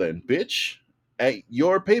title then, bitch, at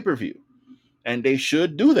your pay per view, and they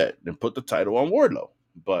should do that and put the title on Wardlow.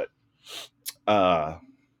 But uh,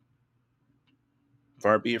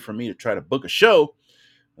 far be it from me to try to book a show,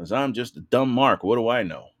 because I'm just a dumb mark. What do I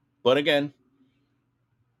know? But again,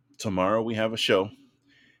 tomorrow we have a show,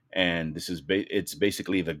 and this is it's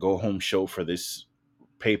basically the go home show for this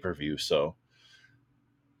pay per view. So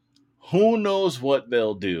who knows what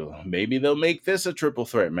they'll do? Maybe they'll make this a triple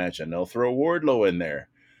threat match and they'll throw Wardlow in there.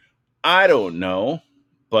 I don't know,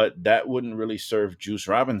 but that wouldn't really serve Juice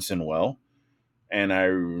Robinson well. And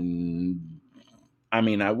I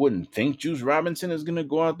mean, I wouldn't think Juice Robinson is going to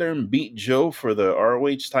go out there and beat Joe for the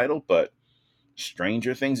ROH title, but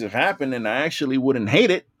stranger things have happened and I actually wouldn't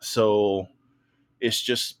hate it. So it's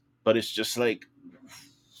just like,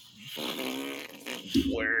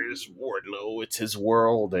 where's Wardlow? It's his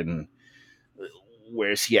world, and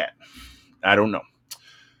where's he at? I don't know.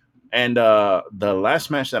 And the last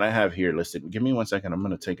match that I have here listed, give me 1 second. I'm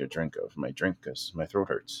going to take a drink of my drink because my throat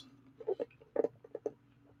hurts.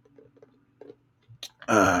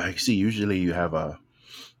 I see, usually you have a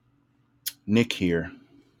Nick here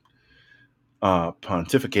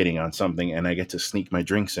pontificating on something, and I get to sneak my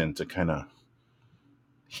drinks in to kind of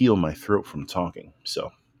heal my throat from talking.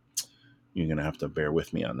 So you're going to have to bear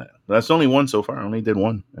with me on that. That's only one so far. I only did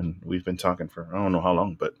one, and we've been talking for I don't know how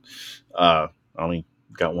long, but I only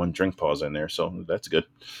got one drink pause in there, so that's good.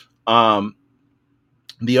 Um,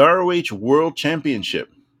 the ROH World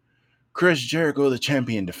Championship. Chris Jericho, the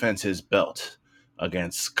champion, defends his belt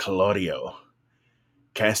against Claudio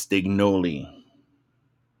Castagnoli.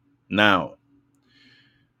 Now,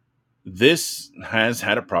 this has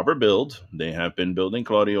had a proper build. They have been building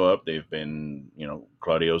Claudio up. They've been,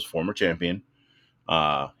 Claudio's former champion.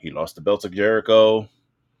 He lost the belt to Jericho.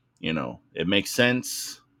 It makes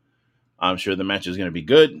sense. I'm sure the match is going to be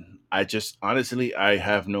good. I just, honestly, I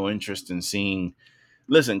have no interest in seeing.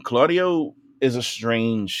 Listen, Claudio is a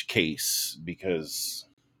strange case because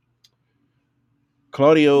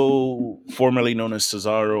Claudio, formerly known as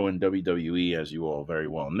Cesaro in WWE, as you all very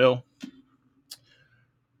well know,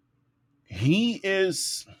 he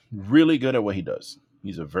is really good at what he does.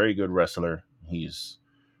 He's a very good wrestler. He's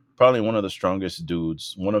probably one of the strongest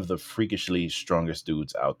dudes, one of the freakishly strongest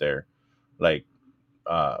dudes out there. Like,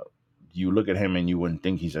 uh, you look at him and you wouldn't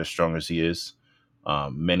think he's as strong as he is.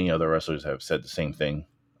 Many other wrestlers have said the same thing.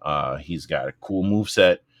 He's got a cool move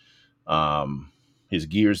set. His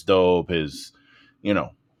gear's dope. His, you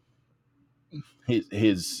know,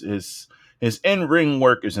 his in ring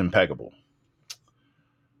work is impeccable.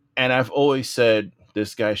 And I've always said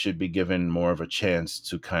this guy should be given more of a chance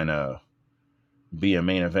to kind of be a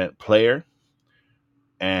main event player.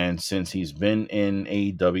 And since he's been in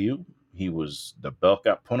AEW, he was the belt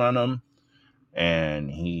got put on him,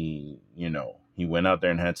 and he went out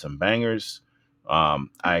there and had some bangers.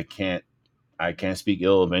 I can't speak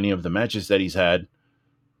ill of any of the matches that he's had,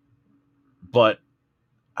 but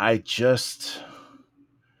I just,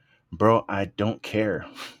 bro, I don't care.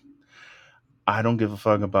 I don't give a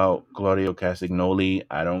fuck about Claudio Castagnoli.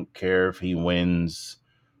 I don't care if he wins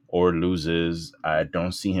or loses. I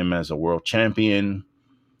don't see him as a world champion.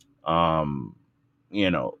 Um,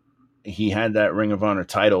 you know, he had that Ring of Honor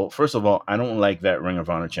title. First of all, I don't like that Ring of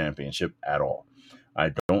Honor championship at all.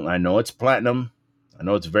 I don't. I know it's platinum. I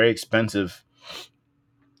know it's very expensive,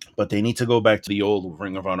 but they need to go back to the old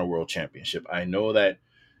Ring of Honor World Championship. I know that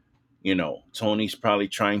Tony's probably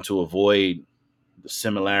trying to avoid the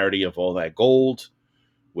similarity of all that gold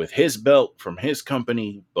with his belt from his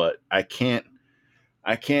company, but I can't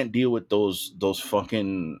deal with those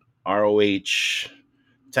fucking ROH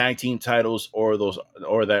tag team titles or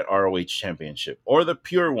that ROH championship or the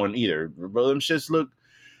pure one either. Bro, them just look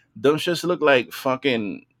like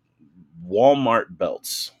fucking Walmart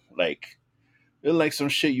belts. Like they're like some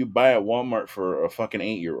shit you buy at Walmart for a fucking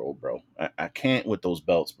 8-year-old, bro. I can't with those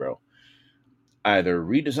belts, bro. Either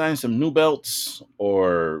redesign some new belts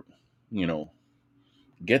or, you know,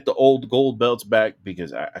 get the old gold belts back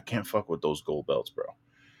because I can't fuck with those gold belts, bro.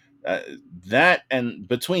 Uh, that and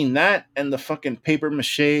between that and the fucking paper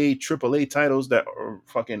mache AAA titles that are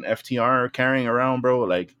fucking FTR are carrying around, bro,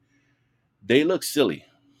 like they look silly.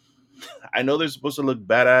 I know they're supposed to look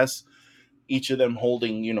badass, each of them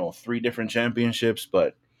holding, three different championships,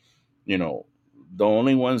 but you know, the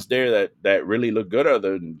only ones there that really look good are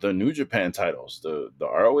the New Japan titles. The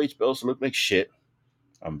ROH belts look like shit.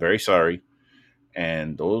 I'm very sorry.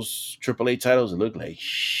 And those AAA titles look like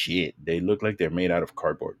shit. They look like they're made out of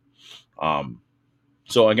cardboard. Um,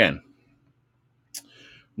 so again,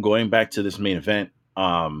 going back to this main event,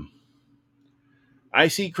 I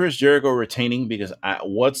see Chris Jericho retaining because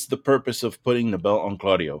what's the purpose of putting the belt on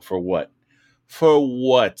Claudio? For what? For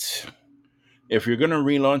what? If you're gonna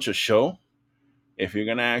relaunch a show, if you're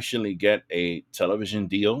gonna actually get a television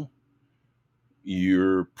deal,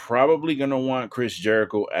 you're probably gonna want Chris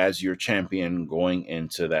Jericho as your champion going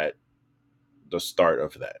into the start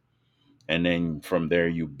of that. And then from there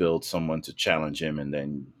you build someone to challenge him, and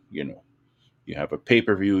then you have a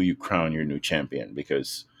pay-per-view, you crown your new champion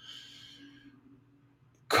because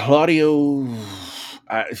Claudio,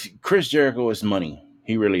 Chris Jericho is money.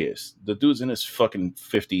 He really is. The dude's in his fucking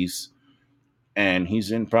 50s, and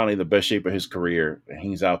he's in probably the best shape of his career. And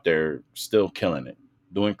he's out there still killing it,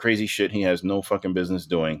 doing crazy shit he has no fucking business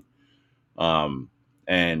doing, um,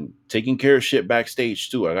 and taking care of shit backstage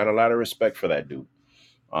too. I got a lot of respect for that dude.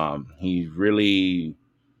 He really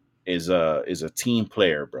is a team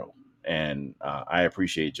player, bro, and I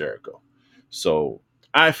appreciate Jericho. So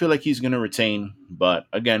I feel like he's gonna retain, but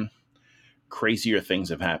again, crazier things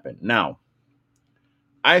have happened. Now,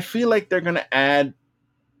 I feel like they're going to add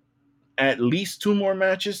at least two more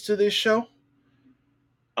matches to this show.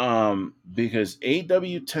 Because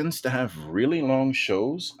AW tends to have really long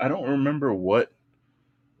shows. I don't remember what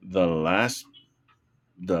the last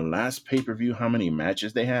pay-per-view how many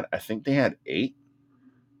matches they had. I think they had 8.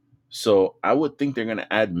 So, I would think they're going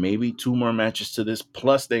to add maybe two more matches to this,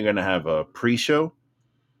 plus they're going to have a pre-show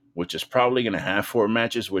which is probably going to have 4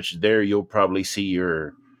 matches, which there you'll probably see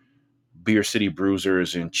your Beer City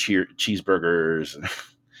Bruisers and cheeseburgers and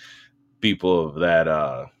people of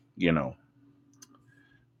that you know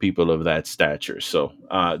people of that stature. So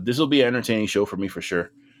this will be an entertaining show for me for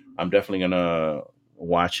sure. I'm definitely gonna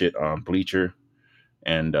watch it on Bleacher,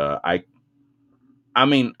 and I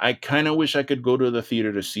mean I kind of wish I could go to the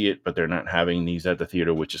theater to see it, but they're not having these at the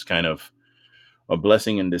theater, which is kind of a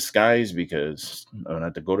blessing in disguise because I don't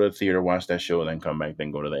have to go to the theater, watch that show, and then come back,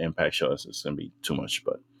 then go to the Impact show. It's gonna be too much,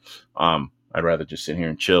 but I'd rather just sit here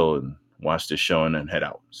and chill and watch this show and then head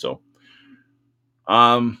out. So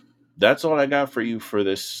um, that's all I got for you for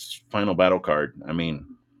this final battle card. I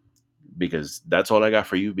mean, because that's all I got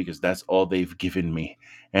for you because that's all they've given me,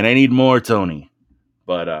 and I need more, Tony.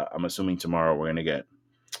 But I'm assuming tomorrow we're gonna get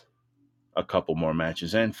a couple more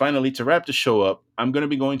matches. And finally, to wrap the show up, I'm going to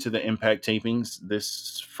be going to the Impact tapings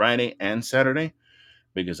this Friday and Saturday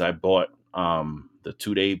because I bought the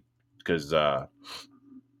 2 day because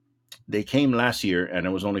they came last year and it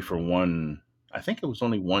was only for one. I think it was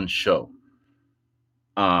only one show,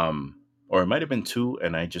 um, or it might have been two,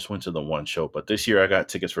 and I just went to the one show. But this year I got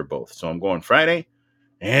tickets for both, so I'm going Friday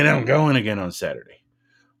and I'm going again on Saturday.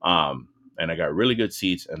 Um, and I got really good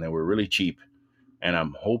seats, and they were really cheap. And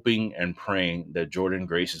I'm hoping and praying that Jordan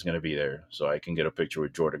Grace is going to be there so I can get a picture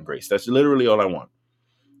with Jordan Grace. That's literally all I want.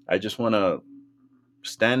 I just want to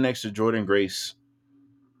stand next to Jordan Grace,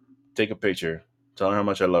 take a picture, tell her how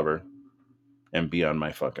much I love her, and be on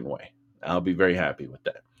my fucking way. I'll be very happy with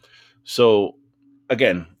that. So,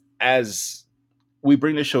 again, as we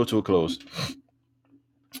bring the show to a close,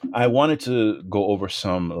 I wanted to go over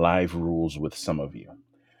some live rules with some of you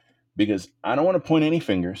because I don't want to point any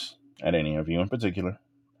fingers at any of you in particular.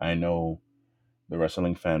 I know the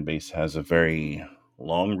wrestling fan base has a very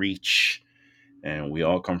long reach, and we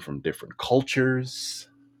all come from different cultures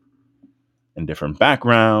and different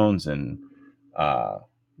backgrounds, and uh,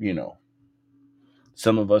 you know,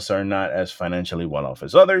 some of us are not as financially well off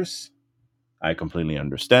as others. I completely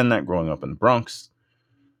understand that growing up in the Bronx.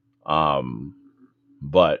 Um,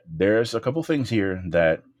 but there's a couple things here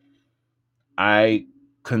that I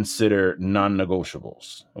consider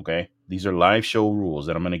non-negotiables. Okay, these are live show rules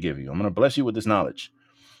that I'm going to give you. I'm going to bless you with this knowledge.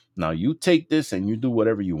 Now you take this and you do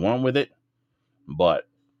whatever you want with it, but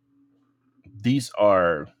these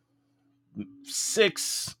are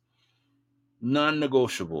 6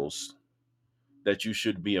 non-negotiables that you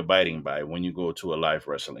should be abiding by when you go to a live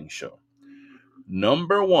wrestling show.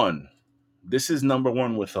 Number 1, this is number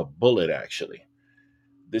 1 with a bullet actually.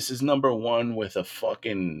 This is number 1 with a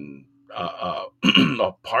fucking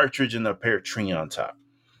a partridge in a pear tree on top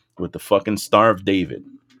with the fucking Star of David.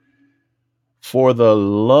 For the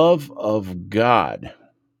love of God,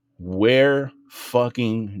 wear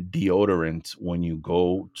fucking deodorant when you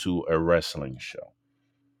go to a wrestling show.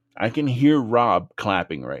 I can hear Rob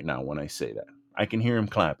clapping right now when I say that. I can hear him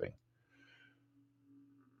clapping.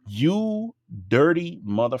 You dirty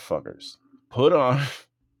motherfuckers, put on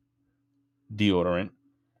deodorant.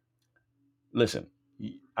 Listen,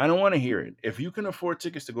 I don't want to hear it. If you can afford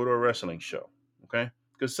tickets to go to a wrestling show, okay?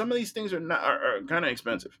 Because some of these things are kind of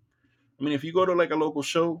expensive. I mean, if you go to like a local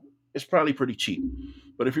show, it's probably pretty cheap.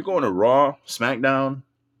 But if you're going to Raw, SmackDown,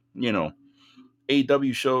 you know,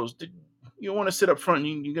 AW shows, you want to sit up front,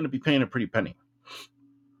 you're going to be paying a pretty penny.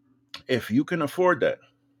 If you can afford that,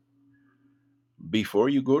 before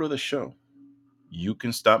you go to the show, you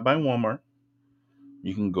can stop by Walmart.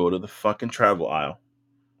 You can go to the fucking travel aisle,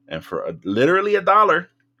 and for literally a dollar,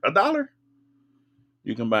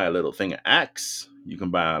 you can buy a little thing of Axe, you can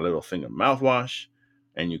buy a little thing of mouthwash,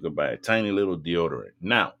 and you can buy a tiny little deodorant.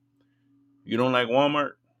 Now, you don't like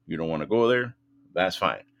Walmart, you don't want to go there, that's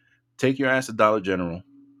fine. Take your ass to Dollar General,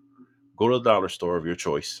 go to the dollar store of your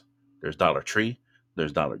choice. There's Dollar Tree,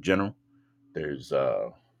 there's Dollar General, there's I-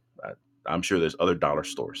 I'm sure there's other dollar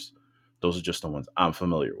stores. Those are just the ones I'm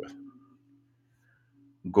familiar with.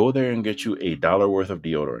 Go there and get you a dollar worth of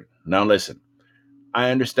deodorant. Now listen,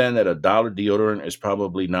 I understand that a dollar deodorant is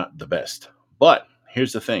probably not the best. But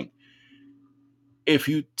here's the thing. If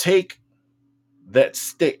you take that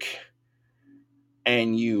stick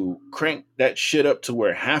and you crank that shit up to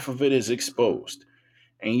where half of it is exposed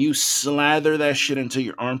and you slather that shit into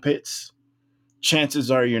your armpits,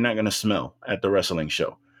 chances are you're not going to smell at the wrestling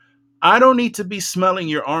show. I don't need to be smelling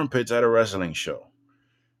your armpits at a wrestling show.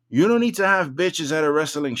 You don't need to have bitches at a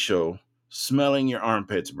wrestling show smelling your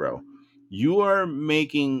armpits, bro. You are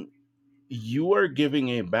making you are giving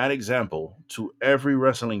a bad example to every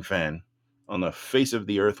wrestling fan on the face of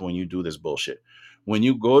the earth when you do this bullshit. When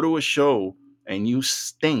you go to a show and you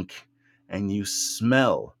stink and you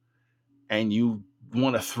smell and you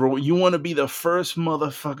want to be the first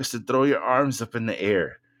motherfuckers to throw your arms up in the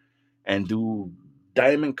air and do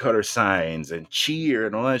diamond cutter signs and cheer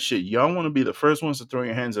and all that shit. Y'all want to be the first ones to throw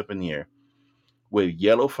your hands up in the air with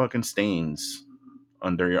yellow fucking stains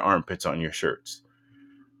under your armpits on your shirts.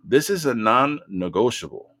 This is a non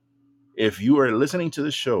negotiable. If you are listening to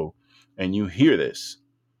the show and you hear this,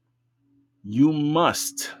 you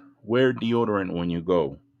must wear deodorant when you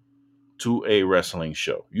go to a wrestling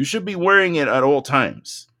show. You should be wearing it at all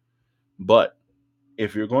times. But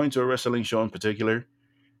if you're going to a wrestling show in particular,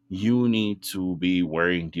 you need to be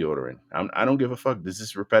wearing deodorant. I don't give a fuck. This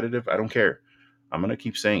is repetitive. I don't care. I'm going to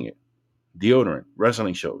keep saying it. Deodorant,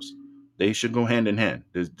 wrestling shows, they should go hand in hand.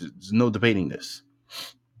 There's no debating this.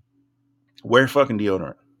 Wear fucking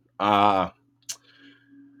deodorant.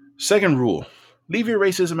 Second rule. Leave your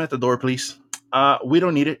racism at the door, please. We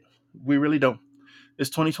don't need it. We really don't. It's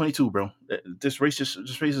 2022, bro. This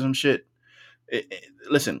racism shit.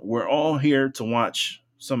 Listen, we're all here to watch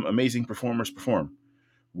some amazing performers perform.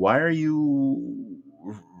 Why are you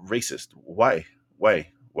racist? Why? Why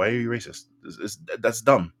are you racist? That's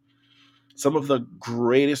dumb. Some of the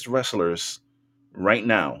greatest wrestlers right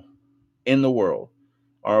now in the world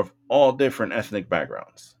are of all different ethnic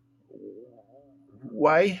backgrounds.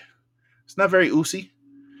 Why? It's not very oozy.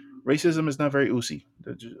 Racism is not very oozy.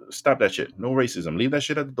 Stop that shit. No racism. Leave that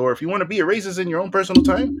shit at the door. If you want to be a racist in your own personal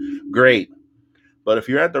time, great. But if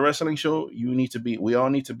you're at the wrestling show, you need to be. We all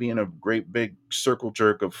need to be in a great big circle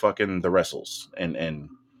jerk of fucking the wrestles, and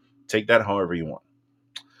take that however you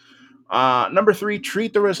want. Number three,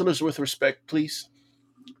 treat the wrestlers with respect, please.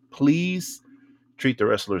 Please treat the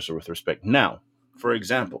wrestlers with respect. Now, for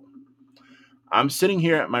example, I'm sitting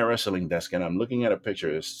here at my wrestling desk and I'm looking at a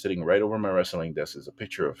picture that's sitting right over my wrestling desk. Is a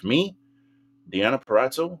picture of me, Deanna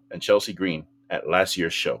Parazzo, and Chelsea Green at last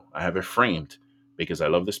year's show. I have it framed because I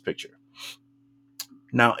love this picture.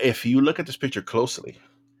 Now, if you look at this picture closely,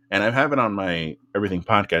 and I have it on my Everything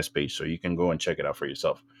Podcast page, so you can go and check it out for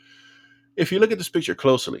yourself. If you look at this picture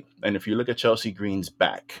closely, and if you look at Chelsea Green's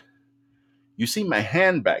back, you see my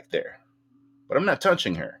hand back there, but I'm not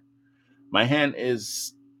touching her. My hand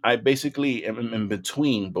is, I basically am in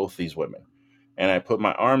between both these women, and I put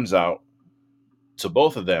my arms out to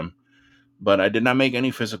both of them, but I did not make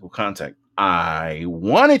any physical contact. I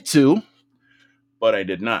wanted to, but I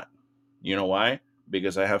did not. You know why?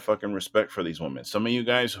 Because I have fucking respect for these women. Some of you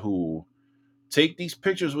guys who take these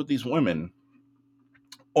pictures with these women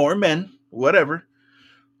or men, whatever,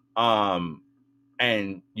 um,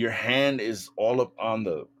 and your hand is all up on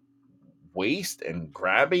the waist and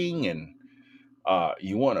grabbing, and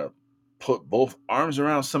you want to put both arms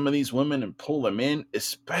around some of these women and pull them in,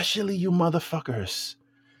 especially you motherfuckers.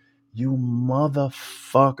 You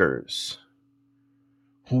motherfuckers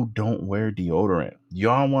who don't wear deodorant.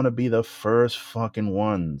 Y'all want to be the first fucking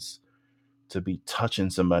ones to be touching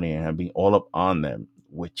somebody and be all up on them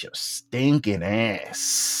with your stinking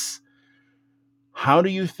ass. How do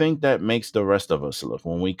you think that makes the rest of us look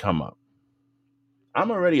when we come up?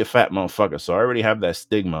 I'm already a fat motherfucker, so I already have that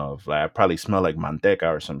stigma of like I probably smell like manteca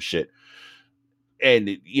or some shit.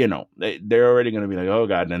 And they're already gonna be like, oh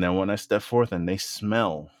god. And then when I step forth and they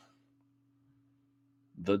smell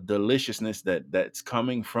the deliciousness that's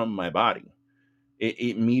coming from my body, it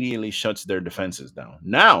immediately shuts their defenses down.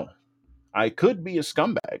 Now, I could be a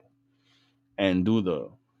scumbag and do the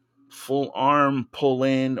full arm pull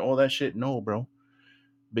in, all that shit. No, bro,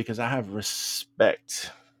 because I have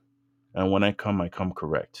respect, and when I come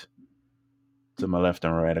correct. To my left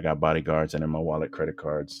and right, I got bodyguards, and in my wallet, credit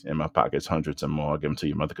cards. In my pockets, hundreds and more. I'll give them to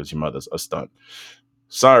your mother because your mother's a stunt.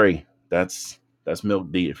 Sorry, that's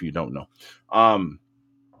Milk D if you don't know. Um,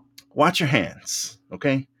 Watch your hands,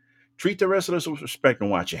 okay? Treat the wrestlers with respect and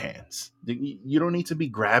watch your hands. You don't need to be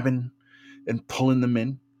grabbing and pulling them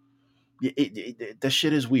in. That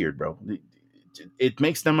shit is weird, bro. It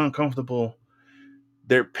makes them uncomfortable.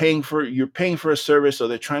 You're paying for a service, so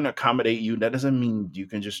they're trying to accommodate you. That doesn't mean you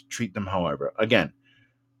can just treat them however. Again,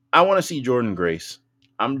 I want to see Jordan Grace.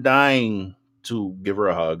 I'm dying to give her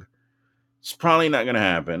a hug. It's probably not going to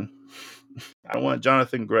happen. I want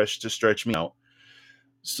Jonathan Gresh to stretch me out.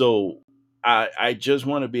 So I just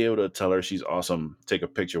want to be able to tell her she's awesome, take a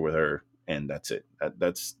picture with her, and that's it.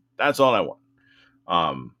 That's all I want.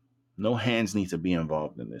 Um, no hands need to be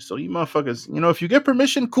involved in this. So you motherfuckers, if you get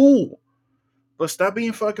permission, cool. But stop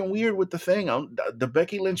being fucking weird with the thing. The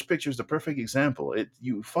Becky Lynch picture is the perfect example.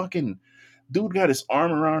 You fucking dude got his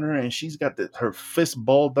arm around her and she's got her fist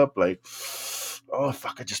balled up like, oh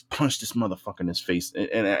fuck! I just punched this motherfucker in his face,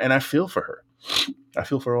 and I feel for her. I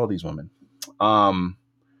feel for all these women. Um,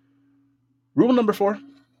 Rule number 4: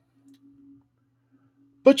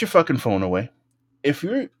 put your fucking phone away. If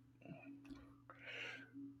you're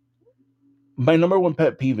My number one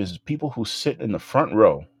pet peeve is people who sit in the front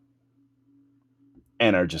row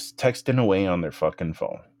and are just texting away on their fucking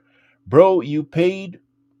phone. Bro, you paid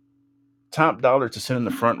top dollar to sit in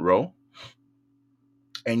the front row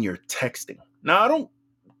and you're texting. Now, I don't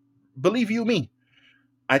believe you me.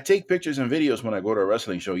 I take pictures and videos when I go to a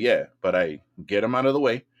wrestling show, yeah, but I get them out of the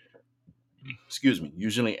way. Excuse me.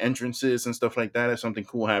 Usually entrances and stuff like that. If something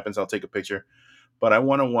cool happens, I'll take a picture. But I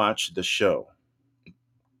want to watch the show.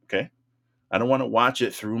 Okay? I don't want to watch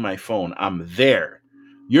it through my phone. I'm there.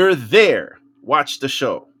 You're there. Watch the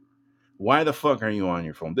show. Why the fuck are you on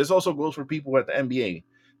your phone? This also goes for people at the NBA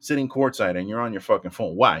sitting courtside and you're on your fucking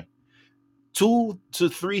phone. Why? $2,000 to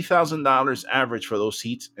 $3,000 average for those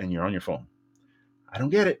seats and you're on your phone. I don't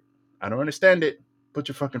get it. I don't understand it. Put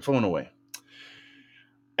your fucking phone away.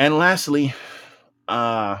 And lastly,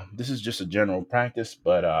 this is just a general practice,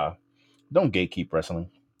 but don't gatekeep wrestling.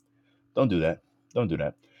 Don't do that. Don't do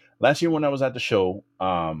that. Last year when I was at the show,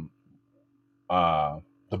 uh,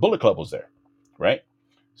 the Bullet Club was there, right?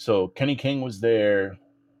 So Kenny King was there,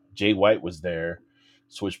 Jay White was there,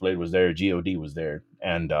 Switchblade was there, God was there,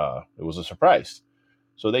 and it was a surprise.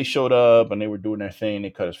 So they showed up and they were doing their thing. They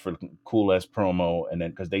cut us for cool ass promo, and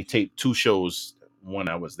then because they taped two shows when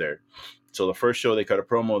I was there, so the first show they cut a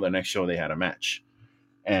promo, the next show they had a match,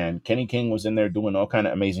 and Kenny King was in there doing all kind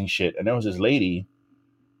of amazing shit, and there was this lady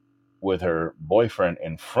with her boyfriend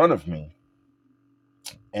in front of me,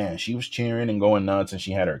 and she was cheering and going nuts, and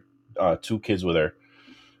she had her two kids with her,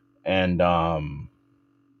 and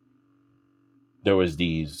there were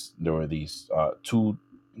these two,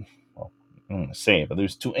 well, I'm gonna say it, but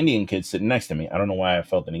there's two Indian kids sitting next to me. I don't know why I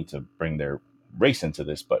felt the need to bring their race into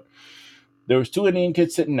this, but there was two Indian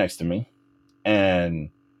kids sitting next to me, and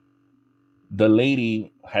the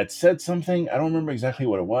lady had said something. I don't remember exactly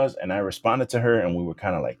what it was, and I responded to her, and we were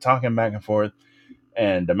kind of like talking back and forth.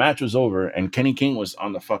 And the match was over, and Kenny King was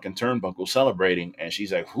on the fucking turnbuckle celebrating, and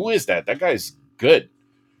she's like, "Who is that? That guy's good."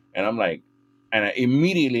 And I'm like, and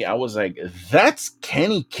immediately I was like, "That's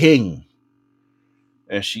Kenny King."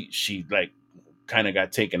 And she like kind of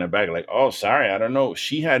got taken aback, like, "Oh, sorry, I don't know."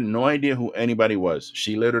 She had no idea who anybody was.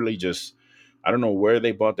 She literally just, I don't know where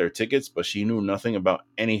they bought their tickets, but she knew nothing about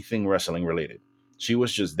anything wrestling related. She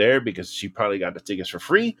was just there because she probably got the tickets for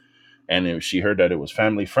free, and she heard that it was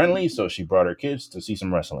family friendly, so she brought her kids to see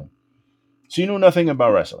some wrestling. She knew nothing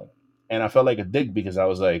about wrestling, and I felt like a dick because I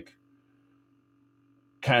was like,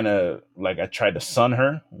 kind of like I tried to sun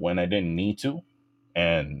her when I didn't need to,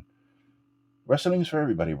 and wrestling's for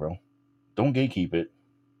everybody, bro. Don't gatekeep it.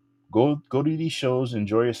 Go to these shows,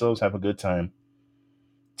 enjoy yourselves, have a good time.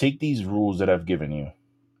 Take these rules that I've given you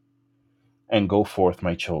and go forth,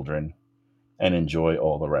 my children, and enjoy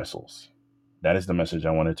all the wrestles. That is the message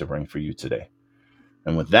I wanted to bring for you today.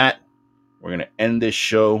 And with that, we're going to end this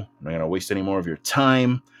show. I'm not going to waste any more of your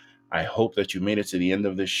time. I hope that you made it to the end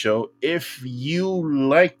of this show. If you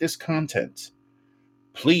like this content,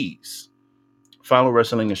 please follow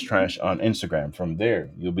Wrestling is Trash on Instagram. From there,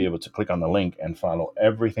 you'll be able to click on the link and follow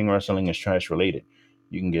everything Wrestling is Trash related.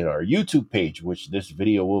 You can get our YouTube page, which this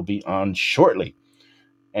video will be on shortly.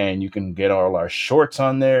 And you can get all our shorts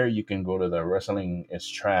on there. You can go to the Wrestling is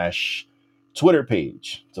Trash Twitter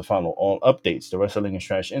page to follow all updates. The Wrestling is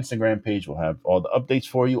Trash Instagram page will have all the updates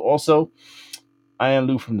for you. Also, I am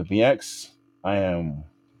Lou from the BX. I am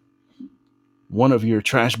one of your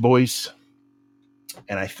trash boys.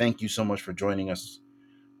 And I thank you so much for joining us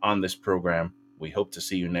on this program. We hope to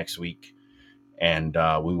see you next week. And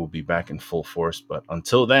we will be back in full force. But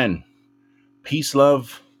until then, peace,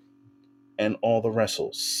 love, and all the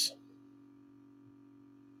wrestles.